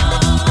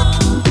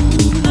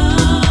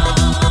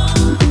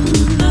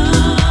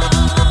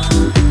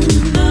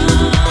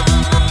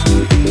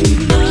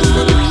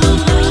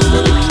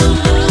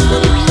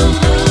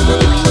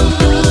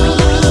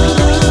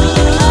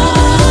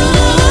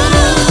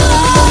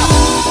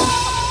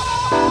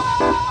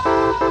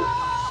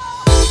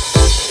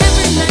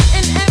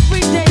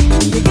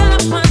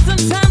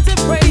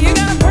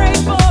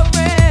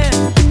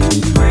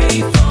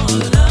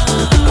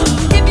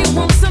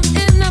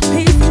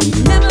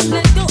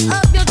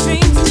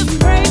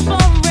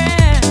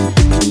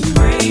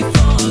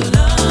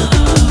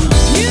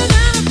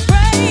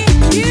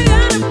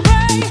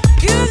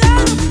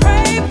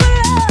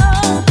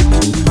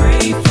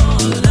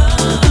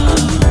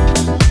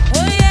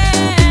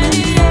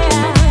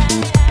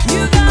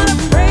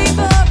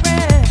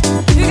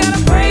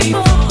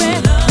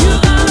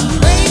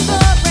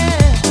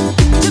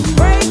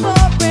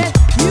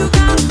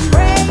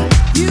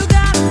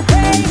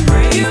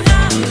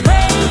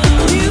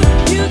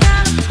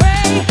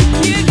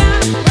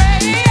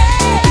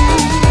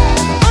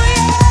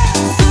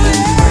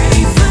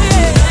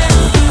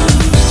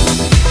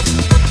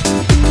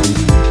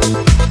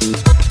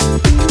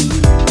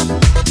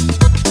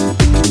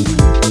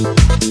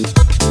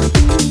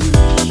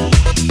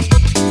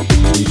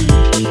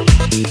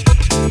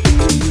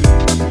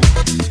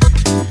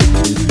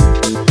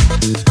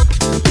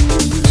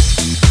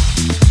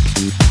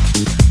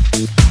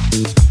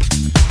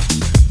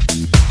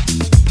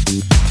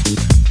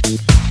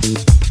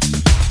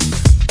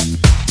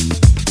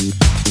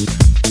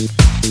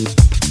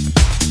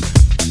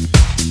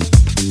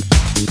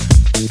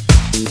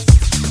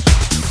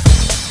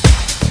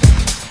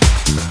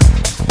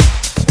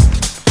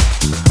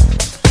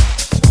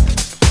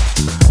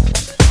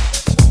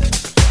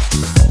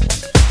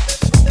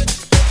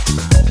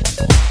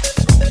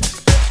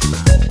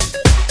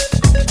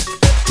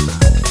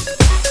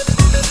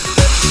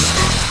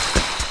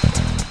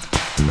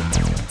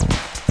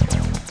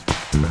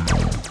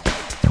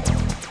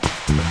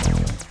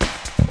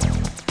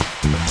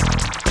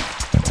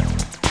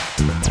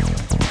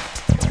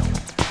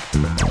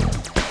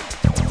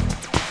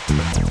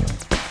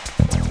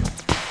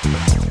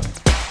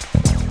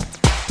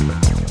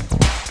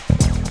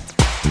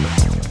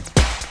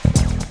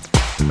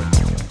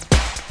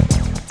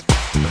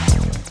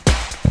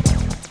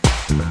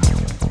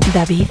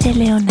 Davide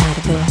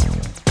Leonardo,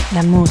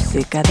 la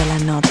musica della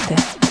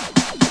notte.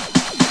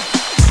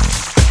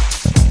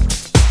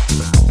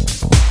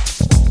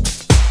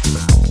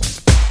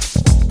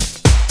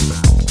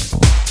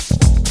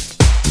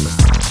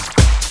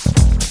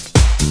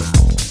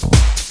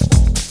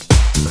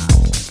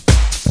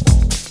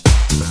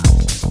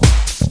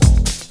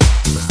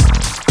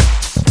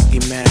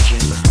 Imagine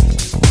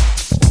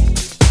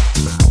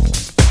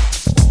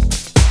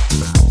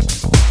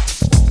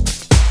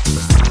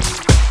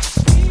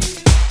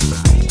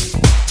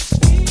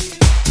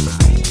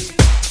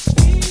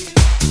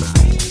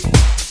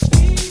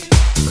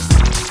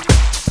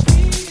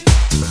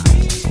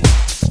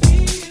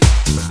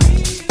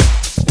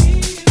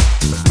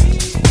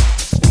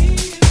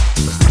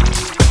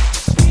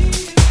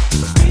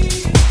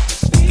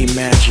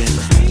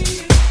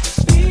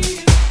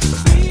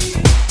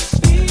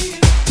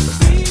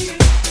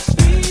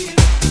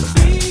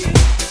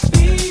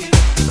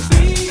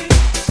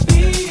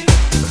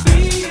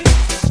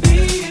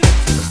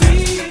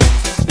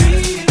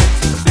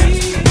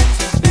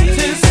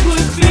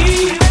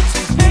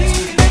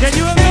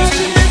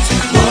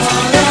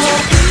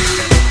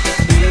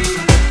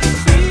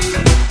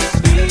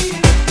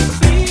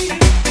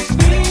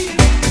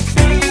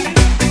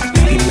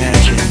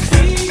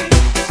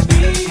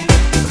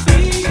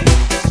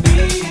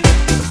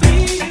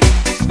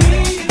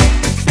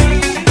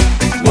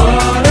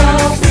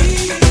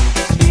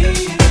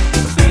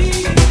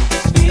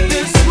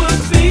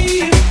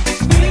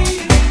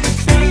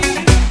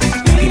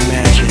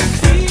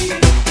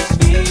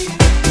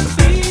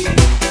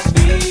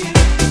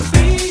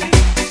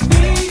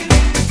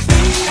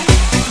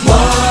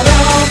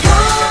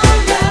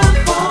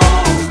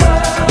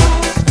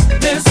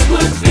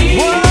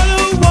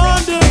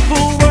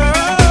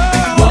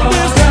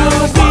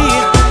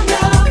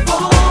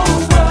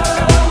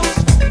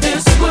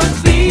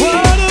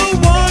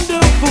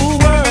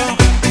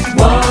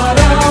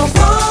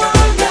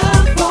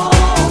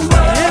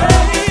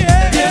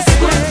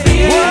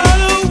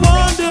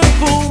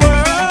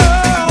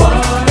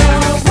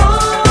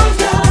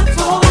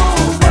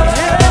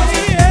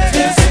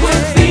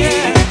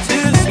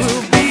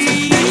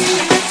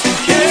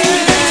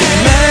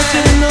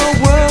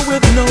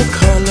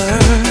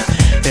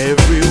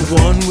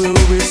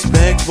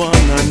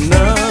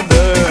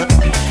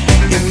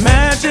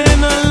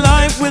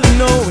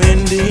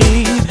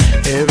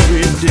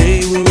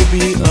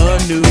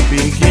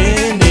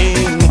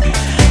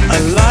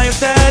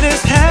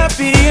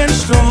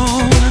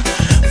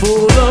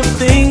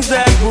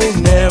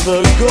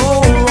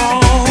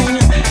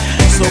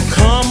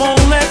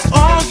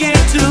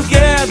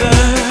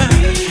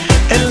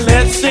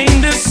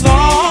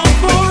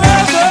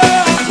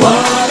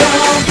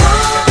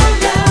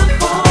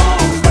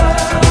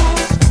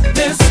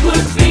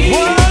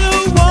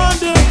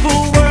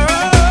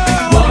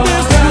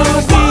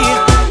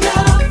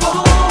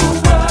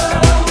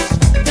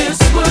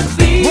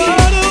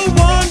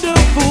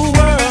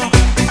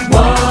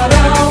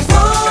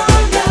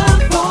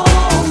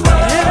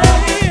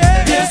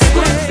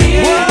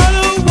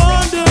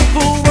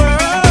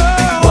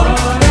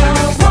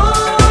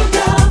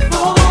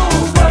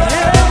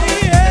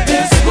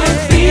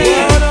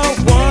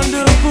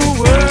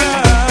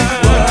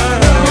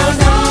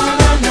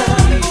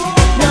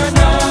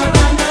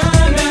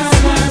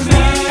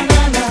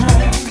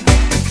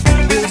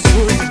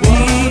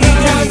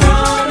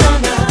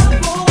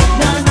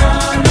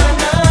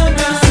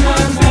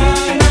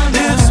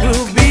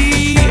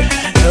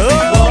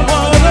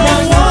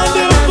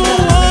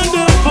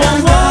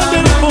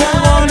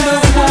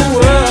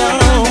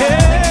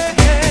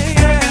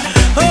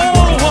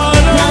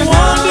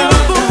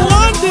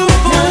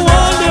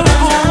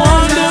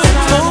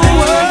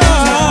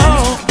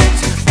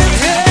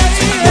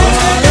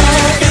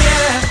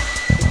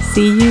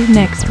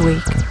Next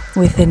week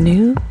with a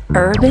new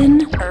urban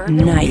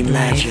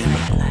nightlife.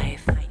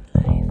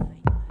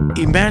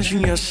 Imagine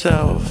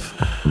yourself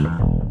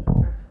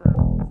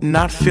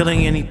not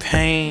feeling any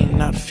pain,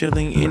 not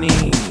feeling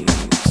any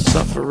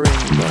suffering,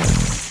 but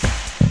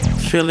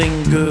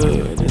feeling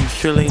good and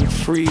feeling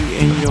free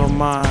in your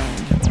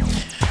mind.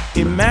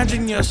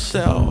 Imagine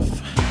yourself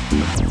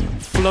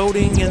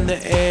floating in the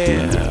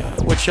air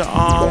with your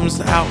arms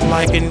out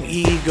like an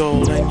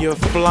eagle, and you're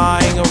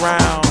flying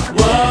around.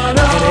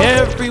 And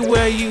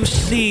everywhere you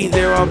see,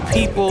 there are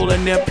people,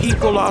 and their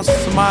people are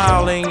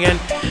smiling, and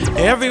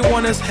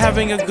everyone is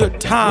having a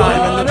good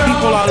time, and the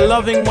people are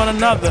loving one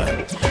another,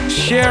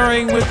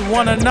 sharing with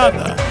one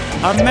another.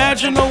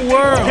 Imagine a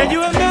world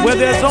where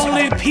there's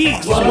only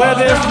peace, where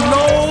there's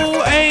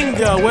no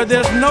anger, where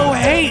there's no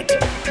hate,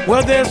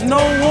 where there's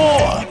no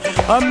war.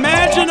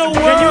 Imagine a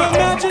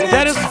world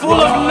that is full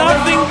of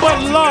nothing but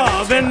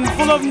love and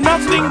full of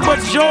nothing but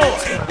joy.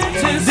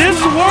 This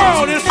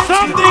world is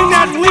something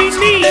that we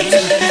need.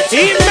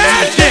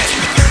 Imagine.